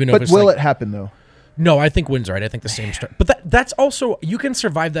 Yeah. I don't even know but if it's will it happen, though? No, I think Wynn's right. I think the same start. But that's also, you can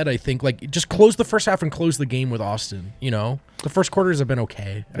survive that, I think. Like, just close the first half and close the game with Austin, you know? The first quarters have been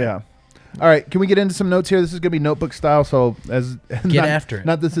okay. Yeah. All right, can we get into some notes here? This is going to be notebook style, so after it.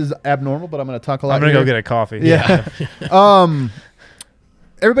 Not this is abnormal, but I'm going to talk a lot. I'm going to go get a coffee. Yeah.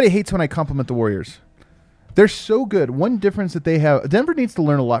 Everybody hates when I compliment the Warriors. They're so good. One difference that they have, Denver needs to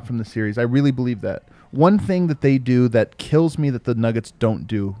learn a lot from the series. I really believe that. One thing that they do that kills me that the Nuggets don't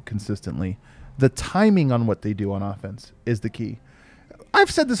do consistently, the timing on what they do on offense is the key.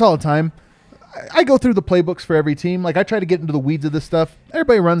 I've said this all the time. I go through the playbooks for every team. Like, I try to get into the weeds of this stuff.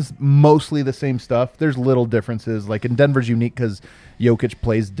 Everybody runs mostly the same stuff. There's little differences. Like, in Denver's unique because Jokic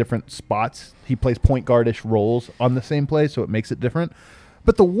plays different spots. He plays point guard-ish roles on the same play, so it makes it different.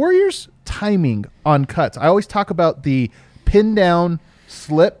 But the Warriors' timing on cuts, I always talk about the pin down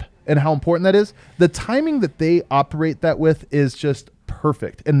slip and how important that is. The timing that they operate that with is just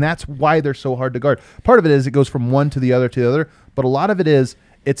perfect, and that's why they're so hard to guard. Part of it is it goes from one to the other, but a lot of it is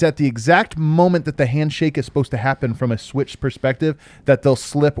it's at the exact moment that the handshake is supposed to happen from a switch perspective that they'll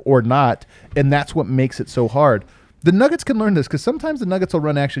slip or not, and that's what makes it so hard. The Nuggets can learn this because sometimes the Nuggets will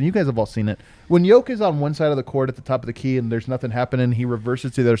run action. You guys have all seen it. When Jokic is on one side of the court at the top of the key and there's nothing happening, he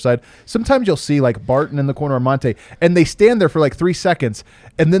reverses to the other side. Sometimes you'll see like Barton in the corner or Monte, and they stand there for like 3 seconds,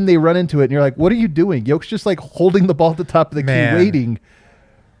 and then they run into it, and you're like, what are you doing? Jokic's just like holding the ball at the top of the key, waiting.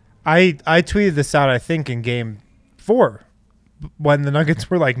 I tweeted this out, I think, in Game 4 when the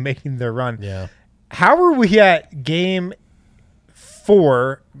Nuggets were like making their run. Yeah. How are we at Game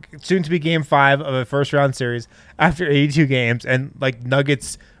 4, soon to be Game 5 of a first round series after 82 games, and like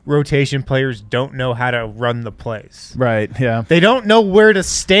Nuggets rotation players don't know how to run the plays? Right, yeah. They don't know where to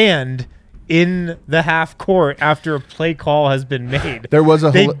stand in the half court after a play call has been made.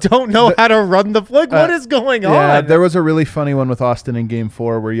 They don't know how to run the play. What is going on? Yeah, there was a really funny one with Austin in Game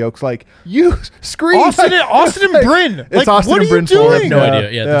 4 where Yoke's like, "You scream!" Austin and Bryn. It's Austin what and Bryn. What are you doing? No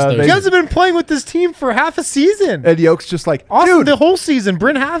idea. Yeah, you guys have been playing with this team for half a season. And Yoke's just like, Austin, dude, the whole season.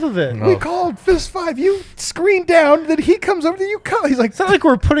 Bryn, half of it. We called fist 5. You screen down, then he comes over, then you cut. He's like, it's not like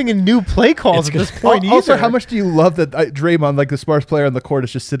we're putting in new play calls at this point either. Also, how much do you love that Draymond, like the smartest player on the court,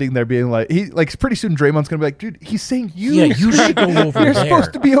 is just sitting there being like, pretty soon Draymond's gonna be like, dude, he's saying you. Yeah, you should go over there. You're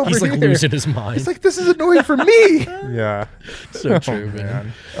supposed to be over here. He's like losing his mind. He's like, this is annoying for me. Yeah, so true,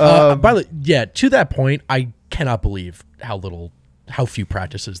 man. By the way, yeah, to that point, I cannot believe how few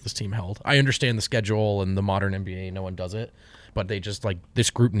practices this team held. I understand the schedule and the modern NBA, no one does it, but they just like this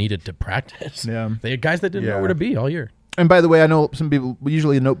group needed to practice. Yeah, they had guys that didn't know where to be all year. And by the way, I know some people,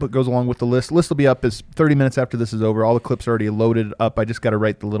 usually a notebook goes along with the list. List will be up as 30 minutes after this is over. All the clips are already loaded up. I just got to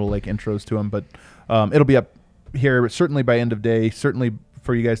write the little like intros to them, but it'll be up here certainly by end of day, certainly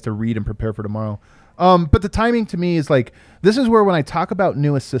for you guys to read and prepare for tomorrow. But the timing to me is like, this is where when I talk about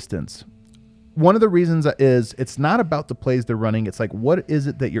new assistants, one of the reasons is it's not about the plays they're running. It's like, what is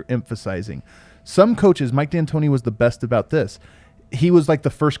it that you're emphasizing? Some coaches, Mike D'Antoni was the best about this. He was like the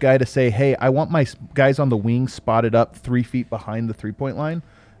first guy to say, hey, I want my guys on the wing spotted up 3 feet behind the 3-point line.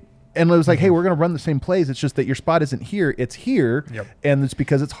 And it was like, hey, we're going to run the same plays. It's just that your spot isn't here. It's here. Yep. And it's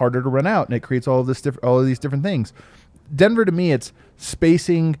because it's harder to run out. And it creates all of these different things. Denver, to me, it's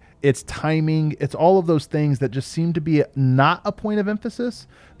spacing, it's timing, it's all of those things that just seem to be not a point of emphasis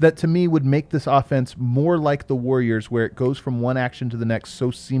that to me would make this offense more like the Warriors, where it goes from one action to the next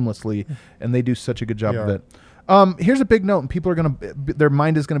so seamlessly, and they do such a good job of it. Here's a big note, and people are their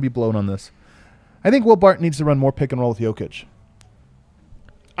mind is going to be blown on this. I think Will Barton needs to run more pick and roll with Jokic.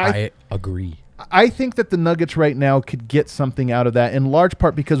 I agree. I think that the Nuggets right now could get something out of that in large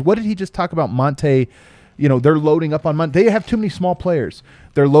part because what did he just talk about Monte they're loading up on Monte. They have too many small players.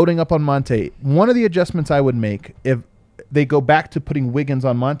 They're loading up on Monte. One of the adjustments I would make if they go back to putting Wiggins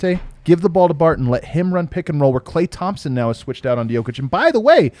on Monte, give the ball to Barton, let him run pick and roll, where Klay Thompson now is switched out on Jokic. And by the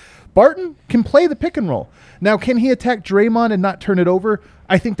way, Barton can play the pick and roll. Now, can he attack Draymond and not turn it over?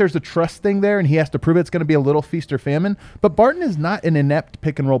 I think there's a trust thing there, and he has to prove it's going to be a little feast or famine. But Barton is not an inept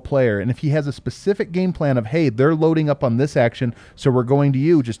pick and roll player. And if he has a specific game plan of, hey, they're loading up on this action, so we're going to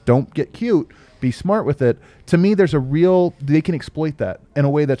you, just don't get cute, be smart with it. To me, there's they can exploit that in a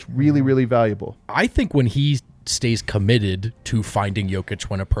way that's really, really valuable. I think when he stays committed to finding Jokic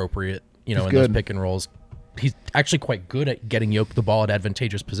when appropriate, in those pick and rolls, he's actually quite good at getting Jokic the ball at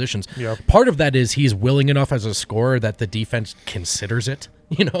advantageous positions. Yep. Part of that is he's willing enough as a scorer that the defense considers it.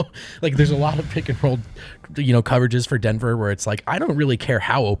 Like there's a lot of pick and roll, coverages for Denver where it's like, I don't really care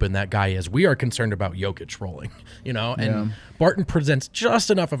how open that guy is. We are concerned about Jokic rolling, and Barton presents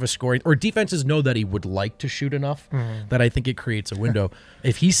just enough of a scoring, or defenses know that he would like to shoot enough that I think it creates a window.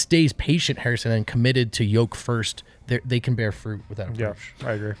 If he stays patient, Harrison, and committed to Jokic first, they can bear fruit with that approach. Yeah,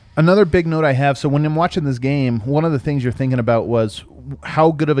 I agree. Another big note I have, so when I'm watching this game, one of the things you're thinking about was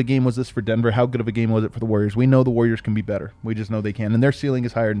how good of a game was this for Denver? How good of a game was it for the Warriors? We know the Warriors can be better. We just know they can. And their ceiling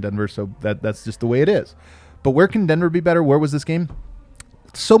is higher than Denver, so that's just the way it is. But where can Denver be better? Where was this game?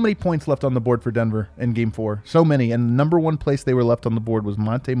 So many points left on the board for Denver in Game 4. So many. And the number one place they were left on the board was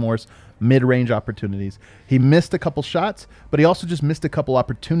Monte Morris mid-range opportunities. He missed a couple shots, but he also just missed a couple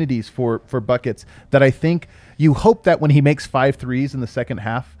opportunities for buckets that I think you hope that when he makes 5 threes in the second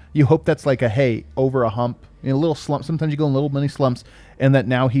half, you hope that's like over a hump, a little slump. Sometimes you go in little mini slumps, and that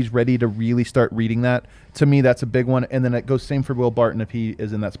now he's ready to really start reading that. To me, that's a big one. And then it goes same for Will Barton if he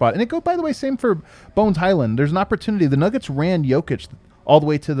is in that spot. And it goes, by the way, same for Bones Highland. There's an opportunity. The Nuggets ran Jokic all the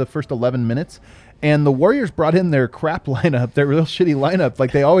way to the first 11 minutes, and the Warriors brought in their crap lineup, their real shitty lineup,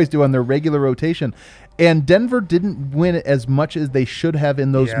 like they always do on their regular rotation. And Denver didn't win as much as they should have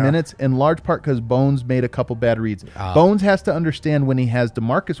in those minutes, in large part because Bones made a couple bad reads. Bones has to understand when he has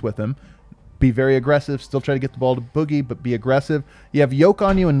DeMarcus with him, be very aggressive, still try to get the ball to Boogie, but be aggressive. You have Jokic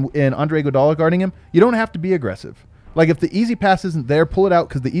on you and Andre Iguodala guarding him. You don't have to be aggressive. Like if the easy pass isn't there, pull it out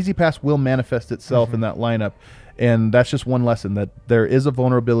because the easy pass will manifest itself in that lineup. And that's just one lesson, that there is a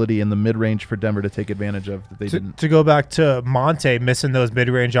vulnerability in the mid-range for Denver to take advantage of that they didn't. To go back to Monte missing those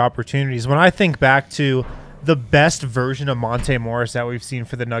mid-range opportunities, when I think back to the best version of Monte Morris that we've seen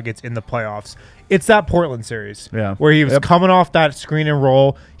for the Nuggets in the playoffs, it's that Portland series where he was coming off that screen and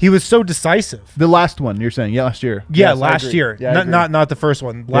roll. He was so decisive. The last one, you're saying? Yeah, last year. Yeah, yes, last year. Yeah, not the first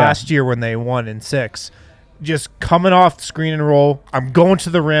one. Last year when they won in 6. Just coming off the screen and roll. I'm going to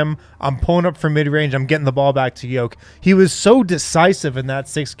the rim. I'm pulling up from mid-range. I'm getting the ball back to Jokic. He was so decisive in that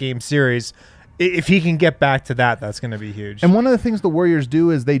 6-game series. If he can get back to that, that's going to be huge. And one of the things the Warriors do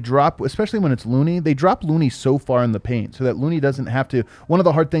is they drop, especially when it's Looney, they drop Looney so far in the paint so that Looney doesn't have to. One of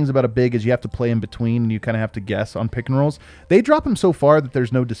the hard things about a big is you have to play in between and you kind of have to guess on pick and rolls. They drop him so far that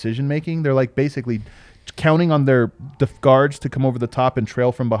there's no decision making. They're like basically counting on the guards to come over the top and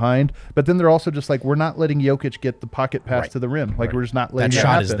trail from behind, but then they're also just like, we're not letting Jokic get the pocket pass to the rim. Like we're just not letting that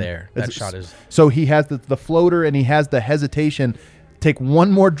shot happen. is there. That shot is. So he has the floater and he has the hesitation. Take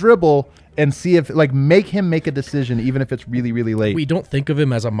one more dribble and see if make him make a decision, even if it's really, really late. We don't think of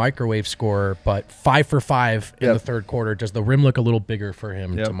him as a microwave scorer, but 5 for 5 in the third quarter. Does the rim look a little bigger for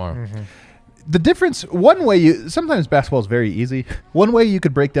him tomorrow? The difference, one way sometimes basketball is very easy. One way you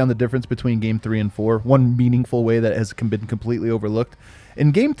could break down the difference between Game 3 and 4, one meaningful way that has been completely overlooked.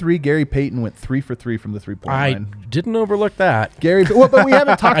 In Game 3, Gary Payton went 3 for 3 from the three-point line. I didn't overlook that. But we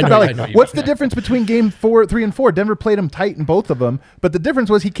haven't talked about what's the difference between Game 3 and 4. Denver played him tight in both of them, but the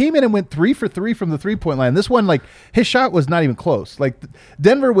difference was he came in and went 3 for 3 from the three-point line. This one, his shot was not even close.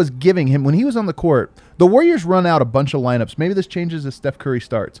 Denver was giving him, when he was on the court, the Warriors run out a bunch of lineups. Maybe this changes as Steph Curry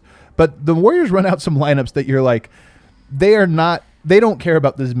starts, but the Warriors run out some lineups that you're like, they don't care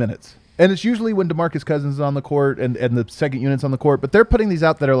about these minutes. And it's usually when DeMarcus Cousins is on the court and the second unit's on the court, but they're putting these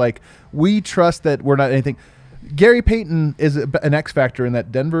out that are like, we trust that we're not anything. Gary Payton is an X factor in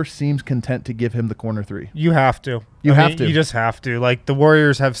that Denver seems content to give him the corner 3. You have to. You just have to. The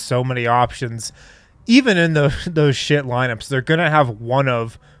Warriors have so many options. Even in those shit lineups, they're going to have one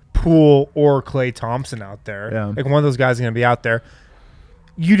of Poole or Klay Thompson out there. Yeah. One of those guys is going to be out there.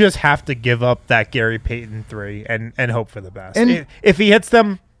 You just have to give up that Gary Payton 3 and hope for the best. And if he hits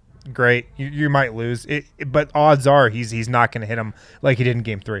them, great. You might lose. But odds are he's not going to hit him like he did in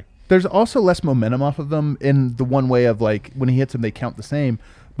Game 3. There's also less momentum off of them in the one way of like when he hits them, they count the same.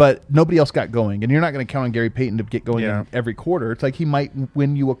 But nobody else got going, and you're not going to count on Gary Payton to get going in every quarter. It's like he might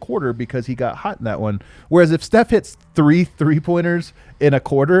win you a quarter because he got hot in that one. Whereas if Steph hits 3 3-pointers in a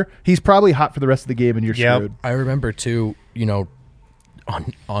quarter, he's probably hot for the rest of the game, and you're screwed. I remember too,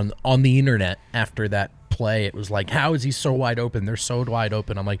 on the internet after that play, it was like, how is he so wide open? They're so wide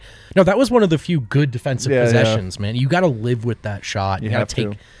open. I'm like, no, that was one of the few good defensive possessions, man. You got to live with that shot. You got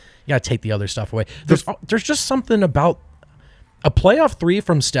to take the other stuff away. There's just something about a playoff 3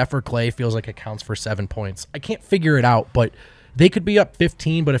 from Steph or Clay feels like it counts for 7 points. I can't figure it out, but they could be up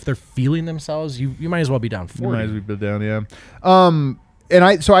 15, but if they're feeling themselves, you might as well be down 40. You might as well be down,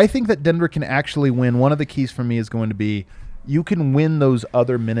 yeah. So I think that Denver can actually win. One of the keys for me is going to be you can win those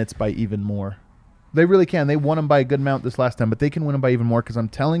other minutes by even more. They really can. They won them by a good amount this last time, but they can win them by even more because I'm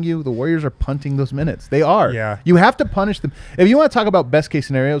telling you, the Warriors are punting those minutes. They are. Yeah. You have to punish them. If you want to talk about best case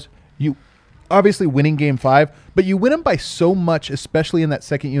scenarios, you obviously winning game 5, but you win them by so much, especially in that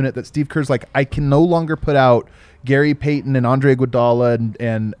second unit, that Steve Kerr's like, I can no longer put out Gary Payton and Andre Iguodala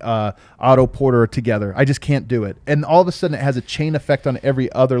and Otto Porter together. I just can't do it. And all of a sudden it has a chain effect on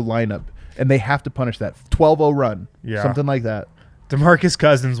every other lineup, and they have to punish that. 12-0 run, something like that. DeMarcus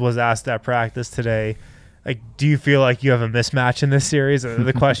Cousins was asked at practice today, like, do you feel like you have a mismatch in this series?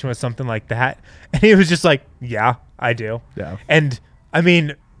 The question was something like that. And he was just like, yeah, I do. Yeah. And, I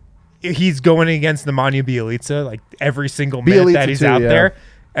mean, he's going against Nemanja Bjelica like every single minute that he's out there.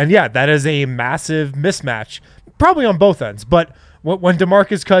 And, yeah, that is a massive mismatch, probably on both ends. But when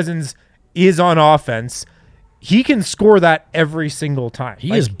DeMarcus Cousins is on offense, he can score that every single time.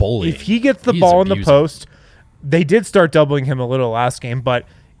 He is bullying. If he gets the ball in the post, they did start doubling him a little last game, but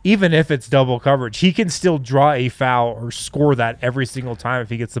even if it's double coverage, he can still draw a foul or score that every single time if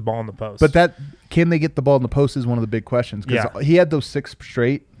he gets the ball in the post. But can they get the ball in the post is one of the big questions, because he had those 6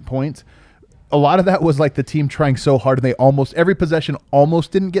 straight points. A lot of that was like the team trying so hard, and every possession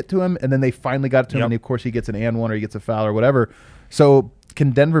almost didn't get to him, and then they finally got to him, and of course he gets an and one or he gets a foul or whatever. So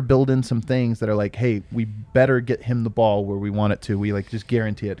can Denver build in some things that are like, hey, we better get him the ball where we want it to? We like just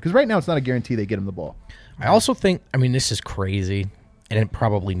guarantee it, because right now it's not a guarantee they get him the ball. I also think, I mean, this is crazy, and it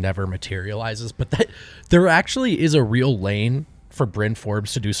probably never materializes, but that there actually is a real lane for Bryn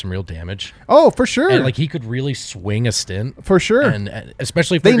Forbes to do some real damage. Oh, for sure. And like he could really swing a stint. For sure. And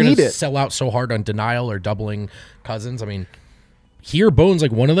especially if they're going to sell out so hard on denial or doubling Cousins. I mean, he or Bones,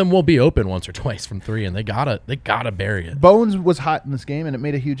 like one of them will be open once or twice from 3, and they gotta bury it. Bones was hot in this game, and it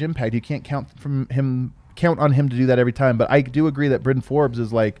made a huge impact. You can't count on him to do that every time, but I do agree that Bryn Forbes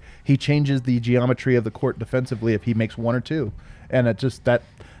is like, he changes the geometry of the court defensively if he makes 1 or 2, and it just that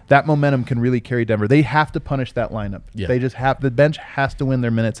momentum can really carry Denver. They have to punish that lineup. Yeah. They just have, the bench has to win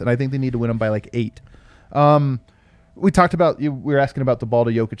their minutes, and I think they need to win them by like 8. We talked about, we were asking about the ball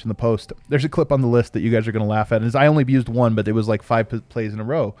to Jokic in the post. There's a clip on the list that you guys are going to laugh at. I only used one, but it was like 5 plays in a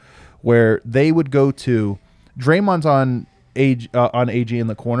row where they would go to Draymond's on AG in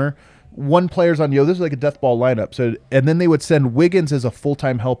the corner. One player's on Yo. This is like a death ball lineup. So, and then they would send Wiggins as a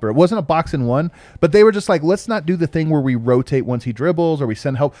full-time helper. It wasn't a box and one, but they were just like, let's not do the thing where we rotate once he dribbles or we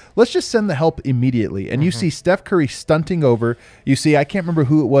send help. Let's just send the help immediately. And you see Steph Curry stunting over. You see, I can't remember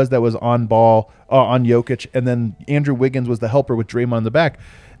who it was that was on ball on Jokic, and then Andrew Wiggins was the helper with Draymond in the back.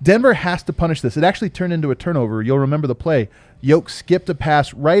 Denver has to punish this. It actually turned into a turnover. You'll remember the play. Yoke skipped a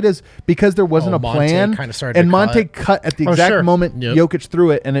pass because there wasn't a plan, and Monte cut at the exact moment Jokic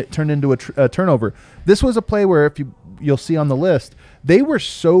threw it, and it turned into a turnover. This was a play where, if you'll see on the list, they were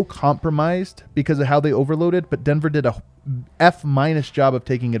so compromised because of how they overloaded, but Denver did a F- job of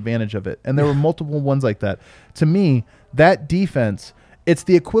taking advantage of it, and there were multiple ones like that. To me, that defense, it's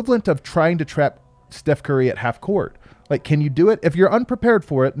the equivalent of trying to trap Steph Curry at half court. Like, can you do it? If you're unprepared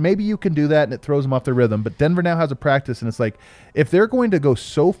for it, maybe you can do that and it throws them off their rhythm. But Denver now has a practice, and it's like, if they're going to go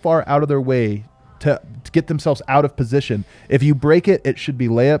so far out of their way to get themselves out of position, if you break it, it should be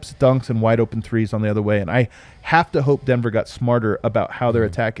layups, dunks, and wide open threes on the other way. And I have to hope Denver got smarter about how their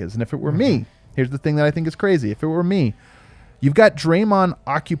attack is. And if it were me, here's the thing that I think is crazy. If it were me, you've got Draymond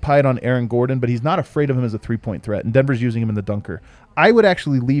occupied on Aaron Gordon, but he's not afraid of him as a three-point threat, and Denver's using him in the dunker. I would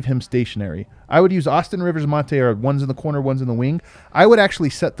actually leave him stationary. I would use Austin Rivers, Monte, or one's in the corner, one's in the wing. I would actually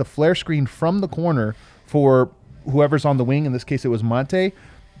set the flare screen from the corner for whoever's on the wing. In this case, it was Monte,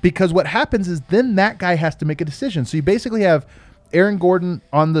 because what happens is then that guy has to make a decision. So you basically have Aaron Gordon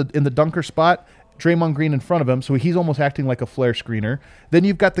in the dunker spot, Draymond Green in front of him, so he's almost acting like a flare screener. Then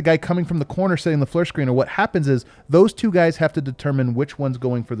you've got the guy coming from the corner setting the flare screener. What happens is those two guys have to determine which one's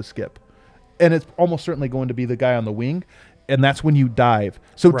going for the skip. And it's almost certainly going to be the guy on the wing, and that's when you dive.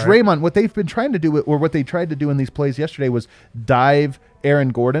 So Draymond, what they've been trying to do, or what they tried to do in these plays yesterday, was dive Aaron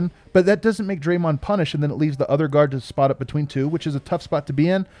Gordon, but that doesn't make Draymond punish, and then it leaves the other guard to spot up between two, which is a tough spot to be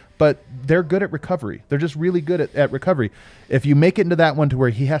in, but they're good at recovery. They're just really good at recovery. If you make it into that one to where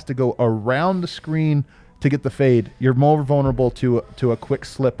he has to go around the screen to get the fade, you're more vulnerable to a quick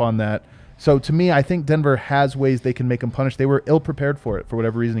slip on that. So to me, I think Denver has ways they can make him punish. They were ill-prepared for it for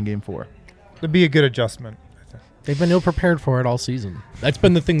whatever reason in Game 4. It'd be a good adjustment. They've been ill-prepared for it all season. That's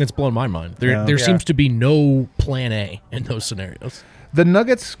been the thing that's blown my mind. There seems to be no plan A in those scenarios. The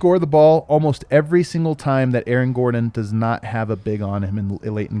Nuggets score the ball almost every single time that Aaron Gordon does not have a big on him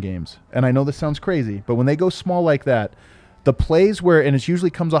late in games. And I know this sounds crazy, but when they go small like that, the plays where, and it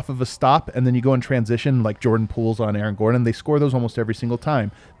usually comes off of a stop, and then you go in transition like Jordan Poole's on Aaron Gordon, they score those almost every single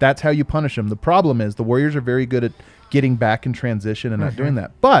time. That's how you punish them. The problem is the Warriors are very good at getting back in transition and not doing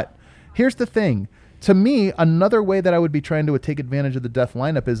that. But here's the thing. To me, another way that I would be trying to take advantage of the death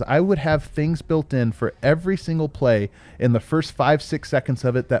lineup is I would have things built in for every single play in the first 5-6 seconds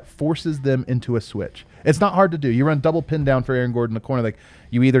of it that forces them into a switch. It's not hard to do. You run double pin down for Aaron Gordon in the corner. Like,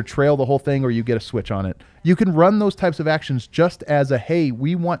 you either trail the whole thing or you get a switch on it. You can run those types of actions just as a, hey,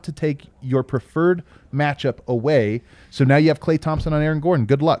 we want to take your preferred matchup away. So now you have Klay Thompson on Aaron Gordon.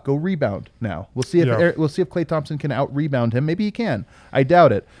 Good luck. Go rebound now. We'll see if Klay Thompson can out-rebound him. Maybe he can. I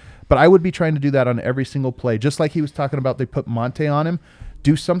doubt it. But I would be trying to do that on every single play. Just like he was talking about, they put Monte on him.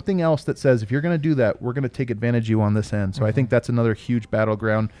 Do something else that says, if you're going to do that, we're going to take advantage of you on this end. So I think that's another huge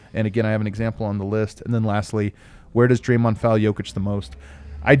battleground. And again, I have an example on the list. And then lastly, where does Draymond foul Jokic the most?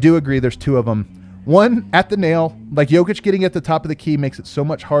 I do agree there's two of them. One, at the nail. Like, Jokic getting at the top of the key makes it so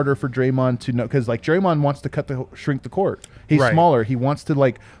much harder for Draymond to know. Because, like, Draymond wants to shrink the court. He's smaller. He wants to,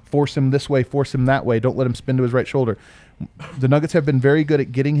 like, force him this way, force him that way. Don't let him spin to his right shoulder. The Nuggets have been very good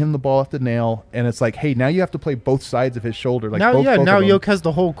at getting him the ball at the nail, and it's like, hey, now you have to play both sides of his shoulder. Like now, both Jokic has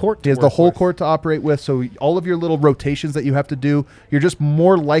the whole court. He has the whole court to operate with, so all of your little rotations that you have to do, you're just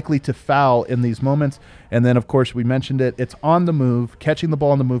more likely to foul in these moments. And then, of course, we mentioned it. It's on the move, catching the ball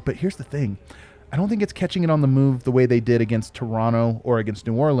on the move. But here's the thing. I don't think it's catching it on the move the way they did against Toronto or against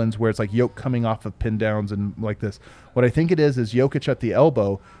New Orleans, where it's like Jokic coming off of pin downs and like this. What I think it is Jokic at the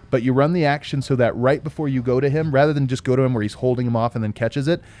elbow, but you run the action so that right before you go to him, rather than just go to him where he's holding him off and then catches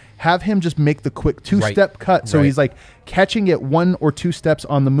it, have him just make the quick two-step cut. So he's like catching it 1 or 2 steps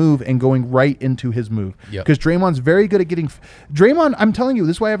on the move and going right into his move. Because Draymond's very good at getting Draymond, I'm telling you,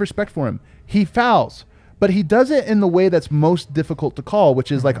 this is why I have respect for him. He fouls. But he does it in the way that's most difficult to call,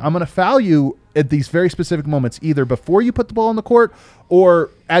 which is like, I'm going to foul you at these very specific moments, either before you put the ball on the court or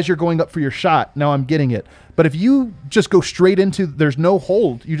as you're going up for your shot. Now I'm getting it. But if you just go straight into, there's no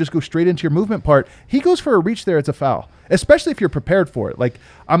hold, you just go straight into your movement part, he goes for a reach there, it's a foul. Especially if you're prepared for it. Like,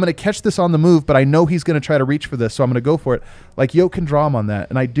 I'm going to catch this on the move, but I know he's going to try to reach for this, so I'm going to go for it. Like, Jokic can draw him on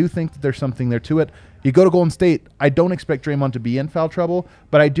that. And I do think that there's something there to it. You go to Golden State, I don't expect Draymond to be in foul trouble,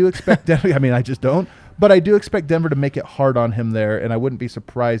 but I do expect Denver, I mean, I just don't. But I do expect Denver to make it hard on him there, and I wouldn't be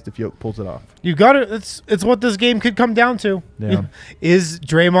surprised if Jokic pulls it off. You got it. It's what this game could come down to. Yeah. Is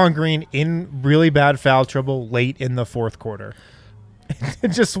Draymond Green in really bad foul trouble late in the fourth quarter?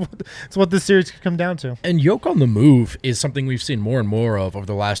 It's what this series could come down to. And Jokic on the move is something we've seen more and more of over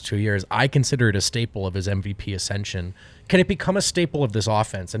the last 2 years. I consider it a staple of his MVP ascension. Can it become a staple of this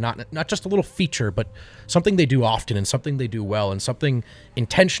offense and not just a little feature, but something they do often and something they do well and something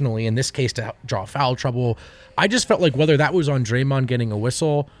intentionally, in this case, to draw foul trouble? I just felt like whether that was on Draymond getting a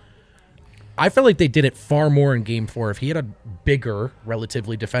whistle, I felt like they did it far more in Game 4. If he had a bigger,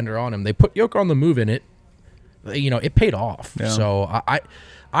 relatively, defender on him, they put Jokic on the move in it. You know, it paid off. Yeah. So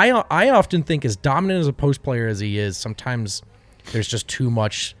I often think, as dominant as a post player as he is, sometimes there's just too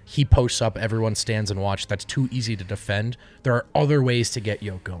much. He posts up, everyone stands and watch. That's too easy to defend. There are other ways to get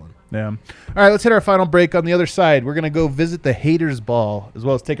Jokic going. Yeah. All right, let's hit our final break. On the other side, we're going to go visit the Haters Ball, as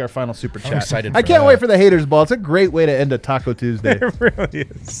well as take our final super chat. I'm excited. I can't wait for the Haters Ball. It's a great way to end a Taco Tuesday. It really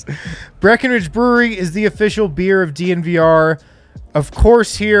is. Breckenridge Brewery is the official beer of DNVR. Of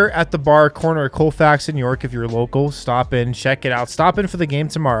course, here at the bar corner of Colfax in York, if you're local, stop in, check it out. Stop in for the game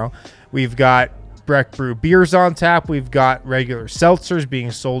tomorrow. We've got Breck Brew beers on tap. We've got regular seltzers being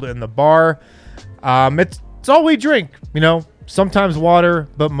sold in the bar. It's all we drink, you know, sometimes water,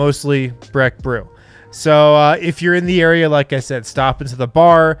 but mostly Breck Brew. So if you're in the area, like I said, stop into the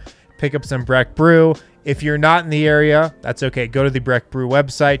bar, pick up some Breck Brew. If you're not in the area, that's okay. Go to the Breck Brew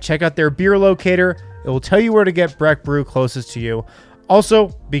website, check out their beer locator. It will tell you where to get Breck Brew closest to you. Also,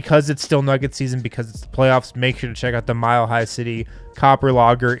 because it's still Nugget season, because it's the playoffs, make sure to check out the Mile High City Copper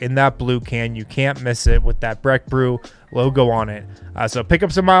Lager in that blue can. You can't miss it with that Breck Brew logo on it. So pick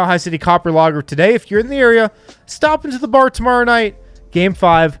up some Mile High City Copper Lager today. If you're in the area, stop into the bar tomorrow night. Game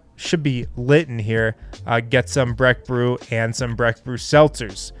 5 should be lit in here. get some Breck Brew and some Breck Brew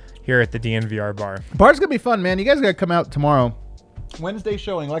seltzers here at the DNVR bar. Bar's going to be fun, man. You guys got to come out tomorrow. Wednesday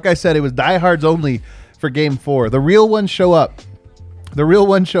showing. Like I said, it was diehards only for Game 4. The real ones show up.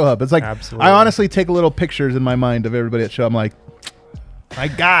 It's like, Absolutely. I honestly take little pictures in my mind of everybody at show. I'm like, my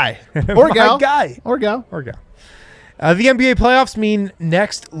guy. Or My gal. guy. Or gal. Or go. The NBA playoffs mean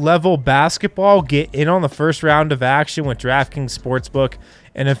next level basketball. Get in on the first round of action with DraftKings Sportsbook,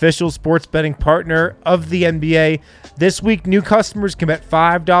 an official sports betting partner of the NBA. This week, new customers can bet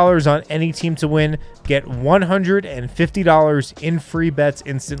 $5 on any team to win. Get $150 in free bets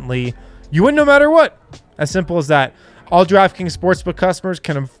instantly. You win no matter what. As simple as that. All DraftKings Sportsbook customers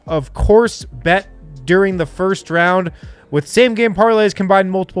can, of course, bet during the first round. With same-game parlays, combine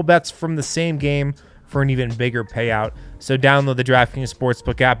multiple bets from the same game for an even bigger payout. So download the DraftKings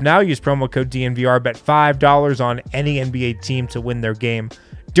Sportsbook app now. Use promo code DNVR. Bet $5 on any NBA team to win their game.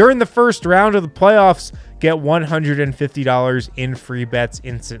 During the first round of the playoffs, get $150 in free bets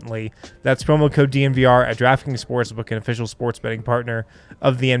instantly. That's promo code DNVR at DraftKings Sportsbook, an official sports betting partner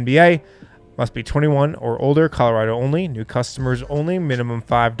of the NBA. Must be 21 or older, Colorado only, new customers only, minimum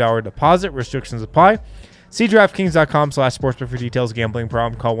 $5 deposit, restrictions apply. See DraftKings.com/sportsbook for details. Gambling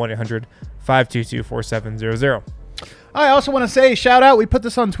problem, call 1-800-522-4700. I also want to say, shout out. We put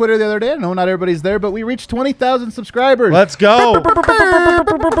this on Twitter the other day. I know not everybody's there, but we reached 20,000 subscribers. Let's go. on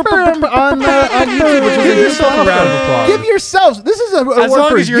YouTube, which is Give yourself a round of applause. Give yourselves. This is a As word long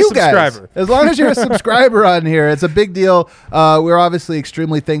for as you're a you guys. subscriber. As long as you're a subscriber on here, it's a big deal. We're obviously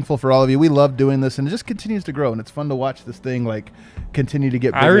extremely thankful for all of you. We love doing this, and it just continues to grow, and it's fun to watch this thing like continue to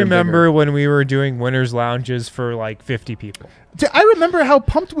get bigger. I and remember bigger. when we were doing winners lounges for like 50 people. I remember how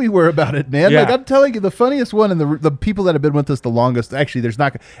pumped we were about it, man. Yeah. Like, I'm telling you, the funniest one and the people that have been with us the longest, actually, there's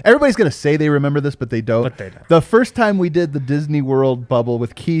not, everybody's going to say they remember this, but they don't. But they don't. The first time we did the Disney World bubble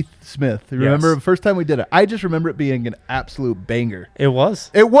with Keith Smith, you remember Yes. the first time we did it? I just remember it being an absolute banger. It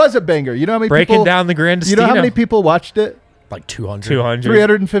was. It was a banger. You know how many Breaking people, down the Grand you know how Destino. many people watched it? Like 200. 200.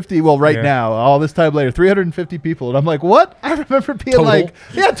 350. Well, right Yeah. now, all this time later, 350 people. And I'm like, what? I remember being Total? like,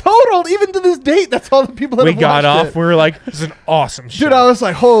 yeah, total. Even to this date, that's all the people that We have got watched off. it. We were like, this is an awesome show. Dude, I was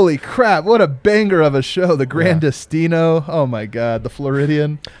like, holy crap, what a banger of a show. The Grand Destino. Oh, my God. The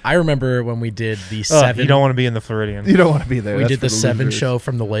Floridian. I remember when we did the Ugh, 7. you don't want to be in the Floridian. You don't want to be there. we That's did for the 7 losers. show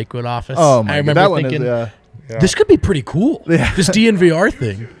from the Lakewood office. Oh, my I God. remember That one thinking, is, this could be pretty cool. Yeah. This DNVR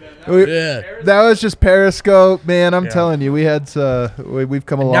thing. Yeah. That was just Periscope. Man, I'm Yeah. telling you, we had, we've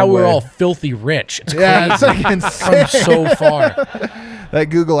come a long Now way. we're all filthy rich. It's yeah, it's crazy. like insane. From so far. That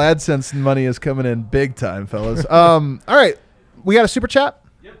Google AdSense money is coming in big time, fellas. All right. We got a super chat?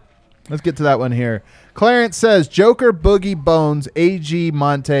 Yep. Let's get to that one here. Clarence says, Joker, Boogie, Bones, AG,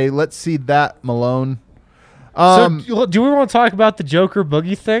 Monte. Let's see that, Malone. So, do we want to talk about the Joker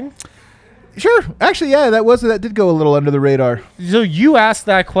Boogie thing? Sure. Actually, yeah, that did go a little under the radar. So you asked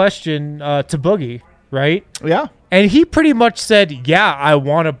that question to Boogie, right? Yeah. And he pretty much said, yeah, I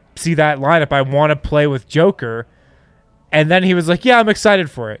want to see that lineup. I want to play with Joker. And then he was like, yeah, I'm excited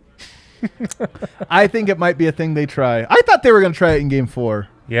for it. I think it might be a thing they try. I thought they were going to try it in Game 4.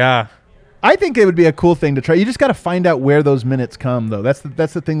 Yeah. I think it would be a cool thing to try. You just got to find out where those minutes come, though. That's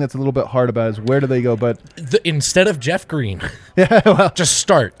the thing that's a little bit hard about is where do they go? But Instead of Jeff Green, yeah, well, just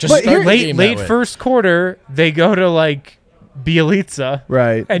start. Just But start here- the game that Late way. first quarter, they go to like Bielitsa.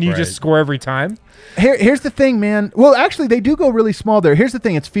 right. And you Right. just score every time. Here's the thing, man. Well, actually, they do go really small there. Here's the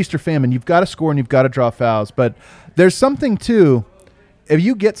thing. It's feast or famine. You've got to score and you've got to draw fouls. But there's something, too. If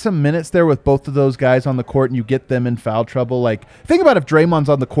you get some minutes there with both of those guys on the court and you get them in foul trouble, like, think about if Draymond's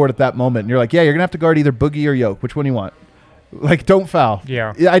on the court at that moment and you're like, yeah, you're going to have to guard either Boogie or Yoke. Which one do you want? Like, don't foul.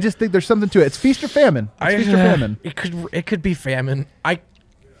 Yeah. I just think there's something to it. It's feast or famine. It's feast or famine. It could be famine. I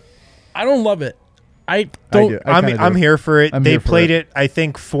don't love it. I do. don't. I kinda I'm do. here for it. I'm They here for played it. it, I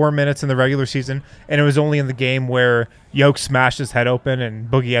think, 4 minutes in the regular season, and it was only in the game where Yoke smashed his head open and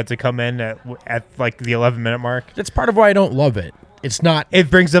Boogie had to come in at like the 11-minute mark. That's part of why I don't love it. It's not. It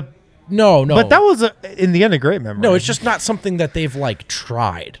brings up, No. but that was in the end a great memory. No, it's just not something that they've like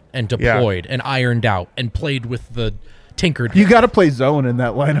tried and deployed and ironed out and played with the tinkered. You got to play zone in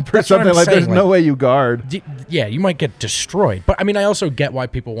that lineup or That's what something. I'm Like, there's saying, no like- way you guard. Yeah, you might get destroyed. But I mean, I also get why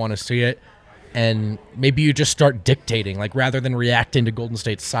people want to see it. And maybe you just start dictating, like rather than reacting to Golden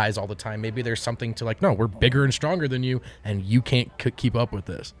State's size all the time. Maybe there's something to like, no, we're bigger and stronger than you, and you can't keep up with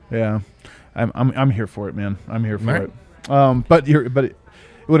this. Yeah, I'm here for it, man. I'm here for Right. it. But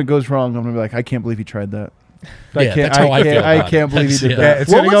when it goes wrong, I'm gonna be like, I can't believe he tried that. Yeah, that's how I feel I about it. can't believe he did Yeah. that. It's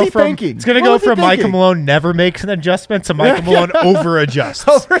What gonna was go he from thinking? it's gonna What go was he from Michael thinking? Malone never makes an adjustment to Michael Malone over adjusts.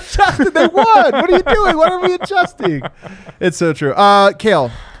 Over-adjusted. They won. What are you doing? What are we adjusting? It's so true.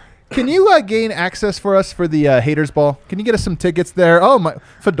 Kale, Can you gain access for us for the Haters Ball? Can you get us some tickets there? Oh my,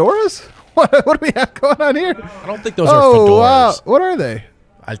 fedoras! What do we have going on here? I don't think those are fedoras. Wow. What are they?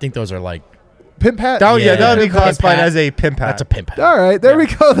 I think those are like Pimp hat? Oh yeah, that would be Pimp classified hat. as a pimp hat. That's a pimp hat. All right, there we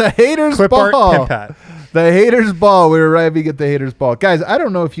go. The Haters Clip Ball. art pimp hat. The Haters Ball. We're arriving at the Haters Ball. Guys, I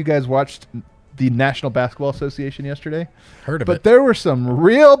don't know if you guys watched the National Basketball Association yesterday, Heard of but it. there were some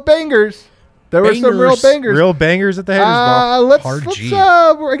real bangers. There were some real Bangers. bangers. Real bangers at the Haters Ball. Let's Hard G.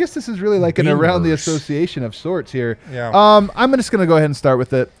 I guess this is really like an around the Bangers. association of sorts here. Yeah. I'm just going to go ahead and start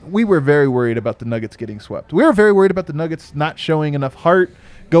with it. We were very worried about the Nuggets getting swept. We were very worried about the Nuggets not showing enough heart,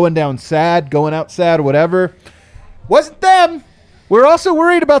 going down sad, going out sad, whatever. Wasn't them. We're also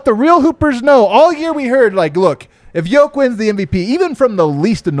worried about the real Hoopers. No, all year we heard, like, look, if Yoke wins the MVP, even from the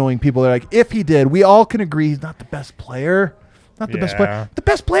least annoying people, they're like, if he did, we all can agree he's not the best player. Not the best player. Yeah. The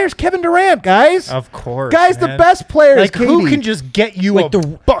best player is Kevin Durant, guys. Of course, Guys, man. the best player Like, is KD. who can just get you Like a the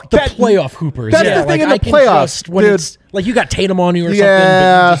bucket? playoff hoopers. that's yeah, the thing like in the I can playoffs, just, when dude. it's like you got Tatum on you or Yeah. something.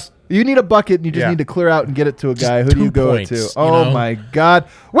 But you just, You need a bucket, and you just Yeah. need to clear out and get it to a guy. Who do 2 you go points, to? you Oh, know? my God.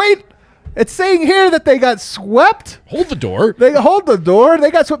 Wait. It's saying here that they got swept. hold the door. They hold the door. They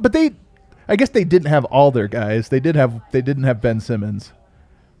got swept, but I guess they didn't have all their guys. They didn't have Ben Simmons.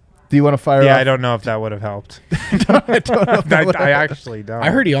 Do you want to fire Yeah, off? I don't know if that would have helped. I don't know if that would- I actually don't. I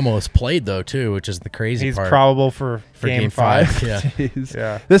heard he almost played though too, which is the crazy he's part. probable for Game five. 5. Yeah. Jeez.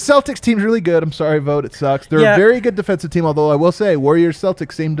 Yeah. The Celtics team's really good. I'm sorry, Vote. It sucks. They're Yeah. a very good defensive team, although I will say Warriors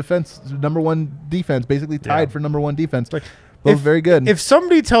Celtics, same defense, number one defense, basically tied Yeah. for number one defense. Both If- very good. If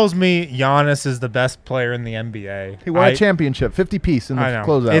somebody tells me Giannis is the best player in the NBA, he won a championship, 50 piece in the I know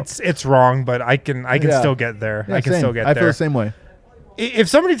closeout. it's wrong, but I can Yeah. still get there. Yeah, I can same. still get I there. feel the same way. If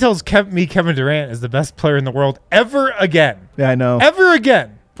somebody tells me Kevin Durant is the best player in the world ever again, Yeah, I know. ever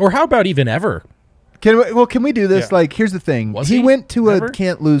again, Or how about even ever? Can we do this? Yeah. Like, here's the thing. Was he he? went to Never? a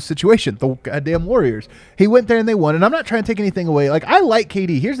can't lose situation. The goddamn Warriors. He went there and they won. And I'm not trying to take anything away. Like, I like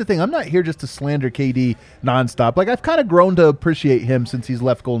KD. Here's the thing. I'm not here just to slander KD nonstop. Like, I've kind of grown to appreciate him since he's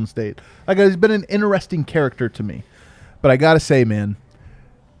left Golden State. Like, he's been an interesting character to me. But I gotta say, man,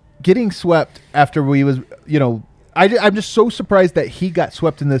 getting swept after we was, I'm just so surprised that he got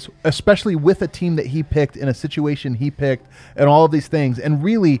swept in this, especially with a team that he picked in a situation he picked and all of these things. And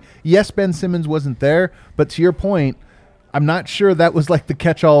really, yes, Ben Simmons wasn't there, but to your point, I'm not sure that was like the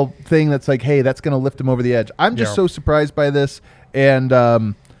catch-all thing that's like, hey, that's going to lift him over the edge. I'm just Yeah. so surprised by this. And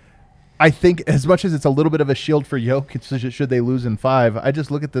I think as much as it's a little bit of a shield for Yoke, should they lose in 5, I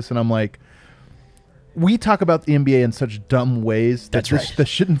just look at this and I'm like, we talk about the NBA in such dumb ways that That's right. this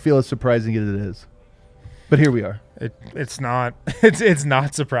shouldn't feel as surprising as it is. But here we are. it's not. It's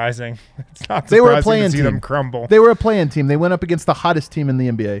not surprising. It's not. They were a surprising play-in to see team. them crumble. They were a play-in team. They went up against the hottest team in the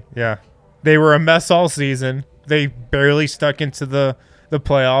NBA. Yeah, they were a mess all season. They barely stuck into the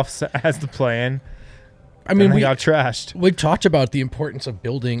playoffs as the play-in. I mean, and they we got trashed. We talked about the importance of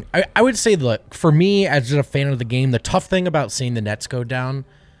building. I would say that for me, as a fan of the game, the tough thing about seeing the Nets go down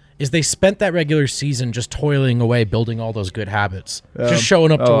is they spent that regular season just toiling away, building all those good habits, just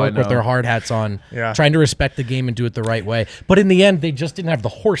showing up to Oh, I work with know. their hard hats on, Yeah. trying to respect the game and do it the right way. But in the end, they just didn't have the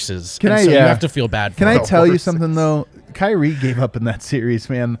horses. Can and I- so you yeah. have to feel bad for Can I them. tell you something, though? Kyrie gave up in that series,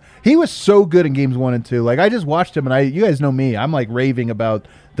 man. He was so good in games 1 and 2. Like, I just watched him, and you guys know me. I'm, like, raving about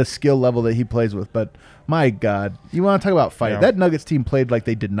the skill level that he plays with. But, my God, you want to talk about fight. Yeah. That Nuggets team played like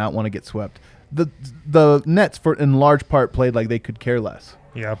they did not want to get swept. The Nets, in large part, played like they could care less.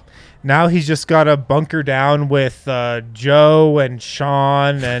 Yeah. Now he's just got to bunker down with Joe and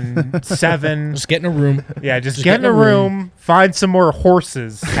Sean and Seven. Just get in a room. Yeah, just get in a room, find some more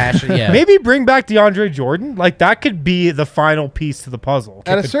horses. Passion, yeah. Maybe bring back DeAndre Jordan. Like, that could be the final piece to the puzzle.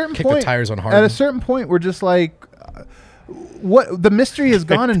 At a certain kick the point, tires on At Harden. a certain point, we're just like, what the mystery is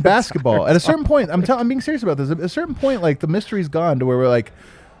gone in basketball. At a certain point, I'm being serious about this. At a certain point, like the mystery's gone to where we're like,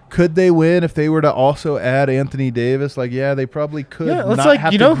 could they win if they were to also add Anthony Davis? Like, yeah, they probably could. Yeah, let's not like,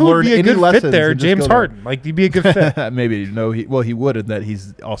 have you to know who would learn be a any good fit lessons there? and just James go there. Harden. Like, he'd be a good fit. Maybe no. He would, and that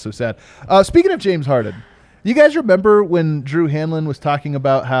he's also sad. Speaking of James Harden, you guys remember when Drew Hanlon was talking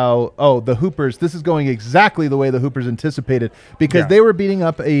about how the Hoopers? This is going exactly the way the Hoopers anticipated because Yeah. they were beating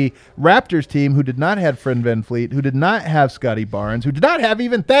up a Raptors team who did not have Fred VanVleet, who did not have Scotty Barnes, who did not have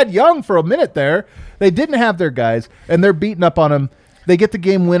even Thad Young for a minute there. They didn't have their guys, and they're beating up on them. They get the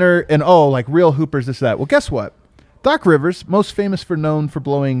game winner, and like real Hoopers, this, that. Well, guess what? Doc Rivers, most famous known for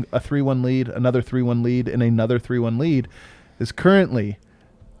blowing a 3-1 lead, another 3-1 lead, and another 3-1 lead, is currently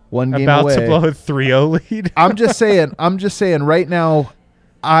one game About away. to blow a 3-0 lead. I'm just saying right now,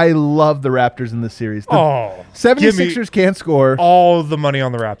 I love the Raptors in this series. The Oh, 76ers can't score. all the money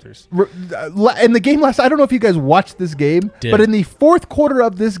on the Raptors. In the game last, I don't know if you guys watched this game, Did. but in the fourth quarter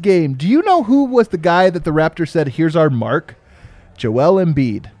of this game, do you know who was the guy that the Raptors said, here's our mark? Joel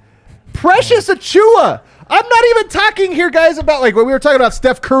Embiid. Precious Achua. I'm not even talking here, guys, about like when we were talking about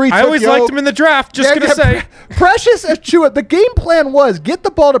Steph Curry. I always liked him in the draft. Just gonna say, Precious Achua. The game plan was get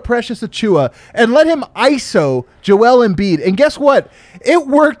the ball to Precious Achua and let him ISO Joel Embiid. And guess what? It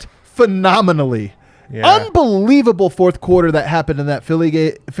worked phenomenally. Yeah. Unbelievable fourth quarter that happened in that Philly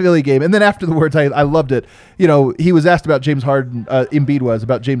game. And then afterwards, I loved it. You know, he was asked about James Harden. Embiid was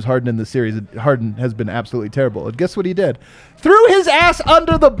about James Harden in the series. Harden has been absolutely terrible. And guess what he did? Threw his ass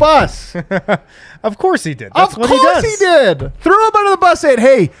under the bus. of course he did. That's Of what course he does. he did. Threw him under the bus, saying,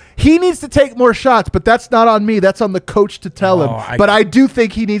 hey, he needs to take more shots, but that's not on me. That's on the coach to tell him. But I do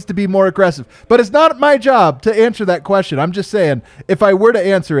think he needs to be more aggressive. But it's not my job to answer that question. I'm just saying, if I were to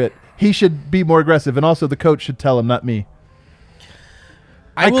answer it, he should be more aggressive. And also the coach should tell him, not me.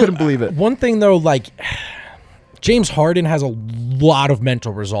 I couldn't believe it. One thing, though, like James Harden has a lot of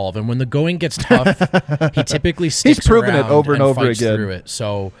mental resolve. And when the going gets tough, he typically sticks He's proven it around over and over fights again. through it.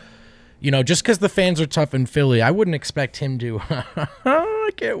 So, you know, just because the fans are tough in Philly, I wouldn't expect him to. I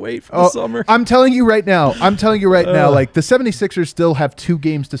can't wait for the summer. I'm telling you right now, like the 76ers still have 2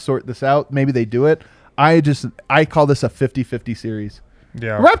 games to sort this out. Maybe they do it. I call this a 50-50 series.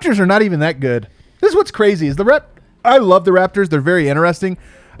 Yeah. The Raptors are not even that good. This is what's crazy is I love the Raptors. They're very interesting.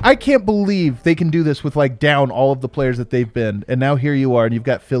 I can't believe they can do this with like down all of the players that they've been. And now here you are, and you've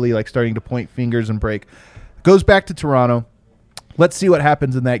got Philly like starting to point fingers and break. Goes back to Toronto. Let's see what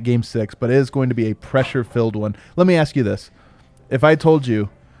happens in that game 6, but it is going to be a pressure-filled one. Let me ask you this. If I told you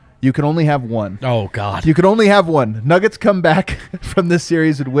you can only have one. Oh, God. You can only have one. Nuggets come back from this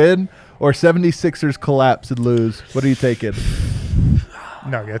series and win, or 76ers collapse and lose. What are you taking?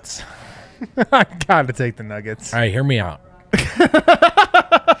 Nuggets. I gotta take the Nuggets. All right, hear me out.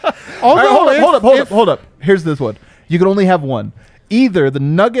 Hold up. Here's this one. You can only have one. Either the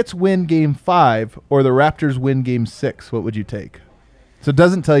Nuggets win game 5 or the Raptors win game 6. What would you take? So it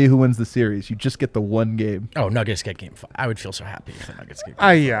doesn't tell you who wins the series. You just get the one game. Oh, Nuggets get game 5. I would feel so happy if the Nuggets get game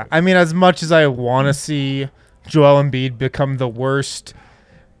 5. Yeah. I mean, as much as I want to see Joel Embiid become the worst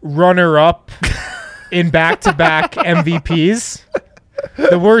runner-up in back-to-back MVPs,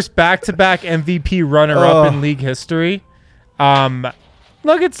 the worst back-to-back MVP runner-up in league history,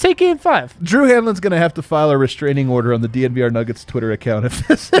 Nuggets take game 5. Drew Hanlon's going to have to file a restraining order on the DNVR Nuggets Twitter account if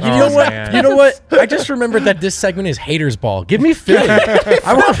this. You know what? I just remembered that this segment is haters ball. Give me Philly.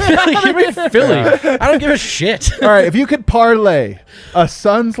 I want Philly. Give me Philly. I don't give a shit. All right, if you could parlay a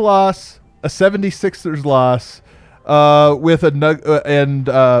Suns loss, a 76ers loss, with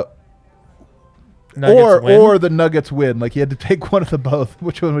a or the Nuggets win, like you had to take one of the both.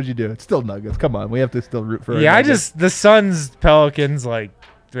 Which one would you do? It's still Nuggets. Come on, we have to still root for. Yeah, the Suns, Pelicans,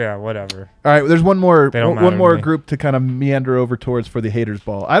 whatever. All right, there's one more me. group to kind of meander over towards for the haters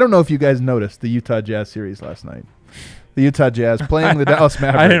ball. I don't know if you guys noticed the Utah Jazz series last night. The Utah Jazz playing the Dallas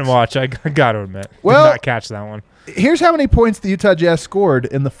Mavericks. I didn't watch. I got to admit. Well, did not catch that one. Here's how many points the Utah Jazz scored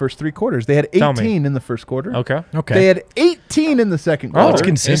in the first 3 quarters. They had 18 in the first quarter. Okay. They had 18 in the second quarter. Oh, it's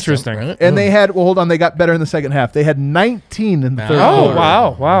consistent. Interesting. Right? And they had, hold on, they got better in the second half. They had 19 in the third Oh,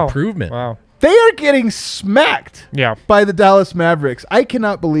 quarter. wow. Improvement. Wow. They are getting smacked Yeah. by the Dallas Mavericks. I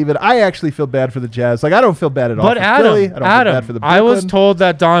cannot believe it. I actually feel bad for the Jazz. Like, I don't feel bad at all But for Adam, Philly. I don't feel bad for the Brooklyn. I was told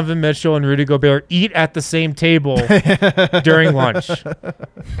that Donovan Mitchell and Rudy Gobert eat at the same table during lunch.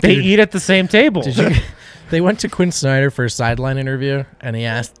 They eat at the same table. They went to Quinn Snyder for a sideline interview, and he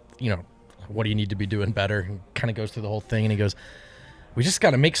asked, what do you need to be doing better? And kind of goes through the whole thing, and he goes, we just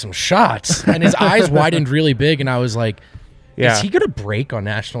got to make some shots. And his eyes widened really big, and I was like, Yeah. is he going to break on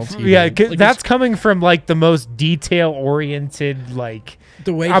national TV? Yeah, Like, that's coming from the most detail-oriented,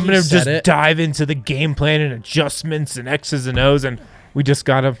 the way I'm he going to said just it. dive into the game plan and adjustments and X's and O's, and we just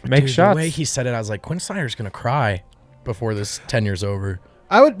got to make Dude, shots. The way he said it, I was like, Quinn Snyder's going to cry before this tenure's over.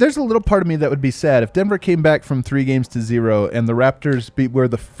 There's a little part of me that would be sad if Denver came back from 3 games to 0 and the Raptors were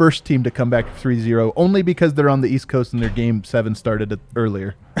the first team to come back 3-0 only because they're on the East Coast and their game 7 started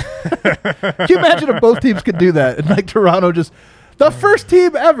earlier. Can you imagine if both teams could do that? And Toronto just the first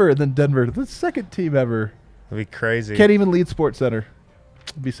team ever, and then Denver the second team ever. That'd be crazy. Can't even lead SportsCenter.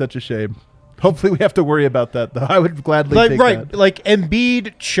 It'd be such a shame. Hopefully we have to worry about that, though. I would gladly take that.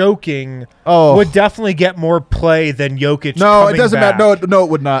 Embiid choking Oh. would definitely get more play than Jokic. No, it coming doesn't back. matter. No,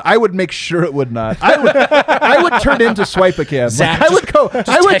 it would not. I would make sure it would not. I would turn into Swipe-A-Cam. Zach I would go No,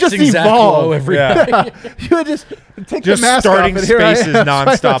 I would just texting Zach Lowe evolve. every Yeah. You would just take Just the mask starting off and here I spaces am.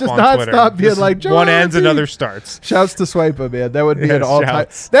 nonstop Just on Twitter. nonstop being Just like, one ends, Jordy. another starts. Shouts to Swipa, man. That would be an Yes, all time.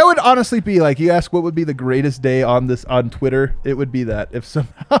 shouts. That would honestly be like, you ask what would be the greatest day on Twitter, it would be that if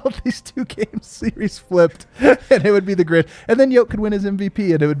somehow these 2 game series flipped, and it would be the great. And then Yoke could win his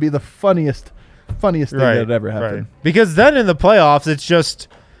MVP, and it would be the funniest thing that had ever happened. Because then in the playoffs, it's just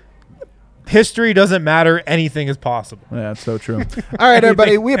history doesn't matter. Anything is possible. Yeah, that's so true. All right,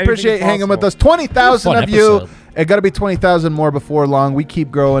 everybody. We anything appreciate is hanging with possible. us. 20,000 Fun of you. episode. It got to be 20,000 more before long. We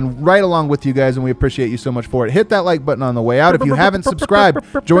keep growing right along with you guys, and we appreciate you so much for it. Hit that like button on the way out. If you haven't subscribed,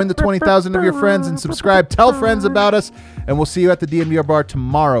 join the 20,000 of your friends and subscribe. Tell friends about us, and we'll see you at the DNVR bar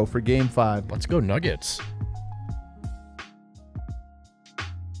tomorrow for Game 5. Let's go Nuggets.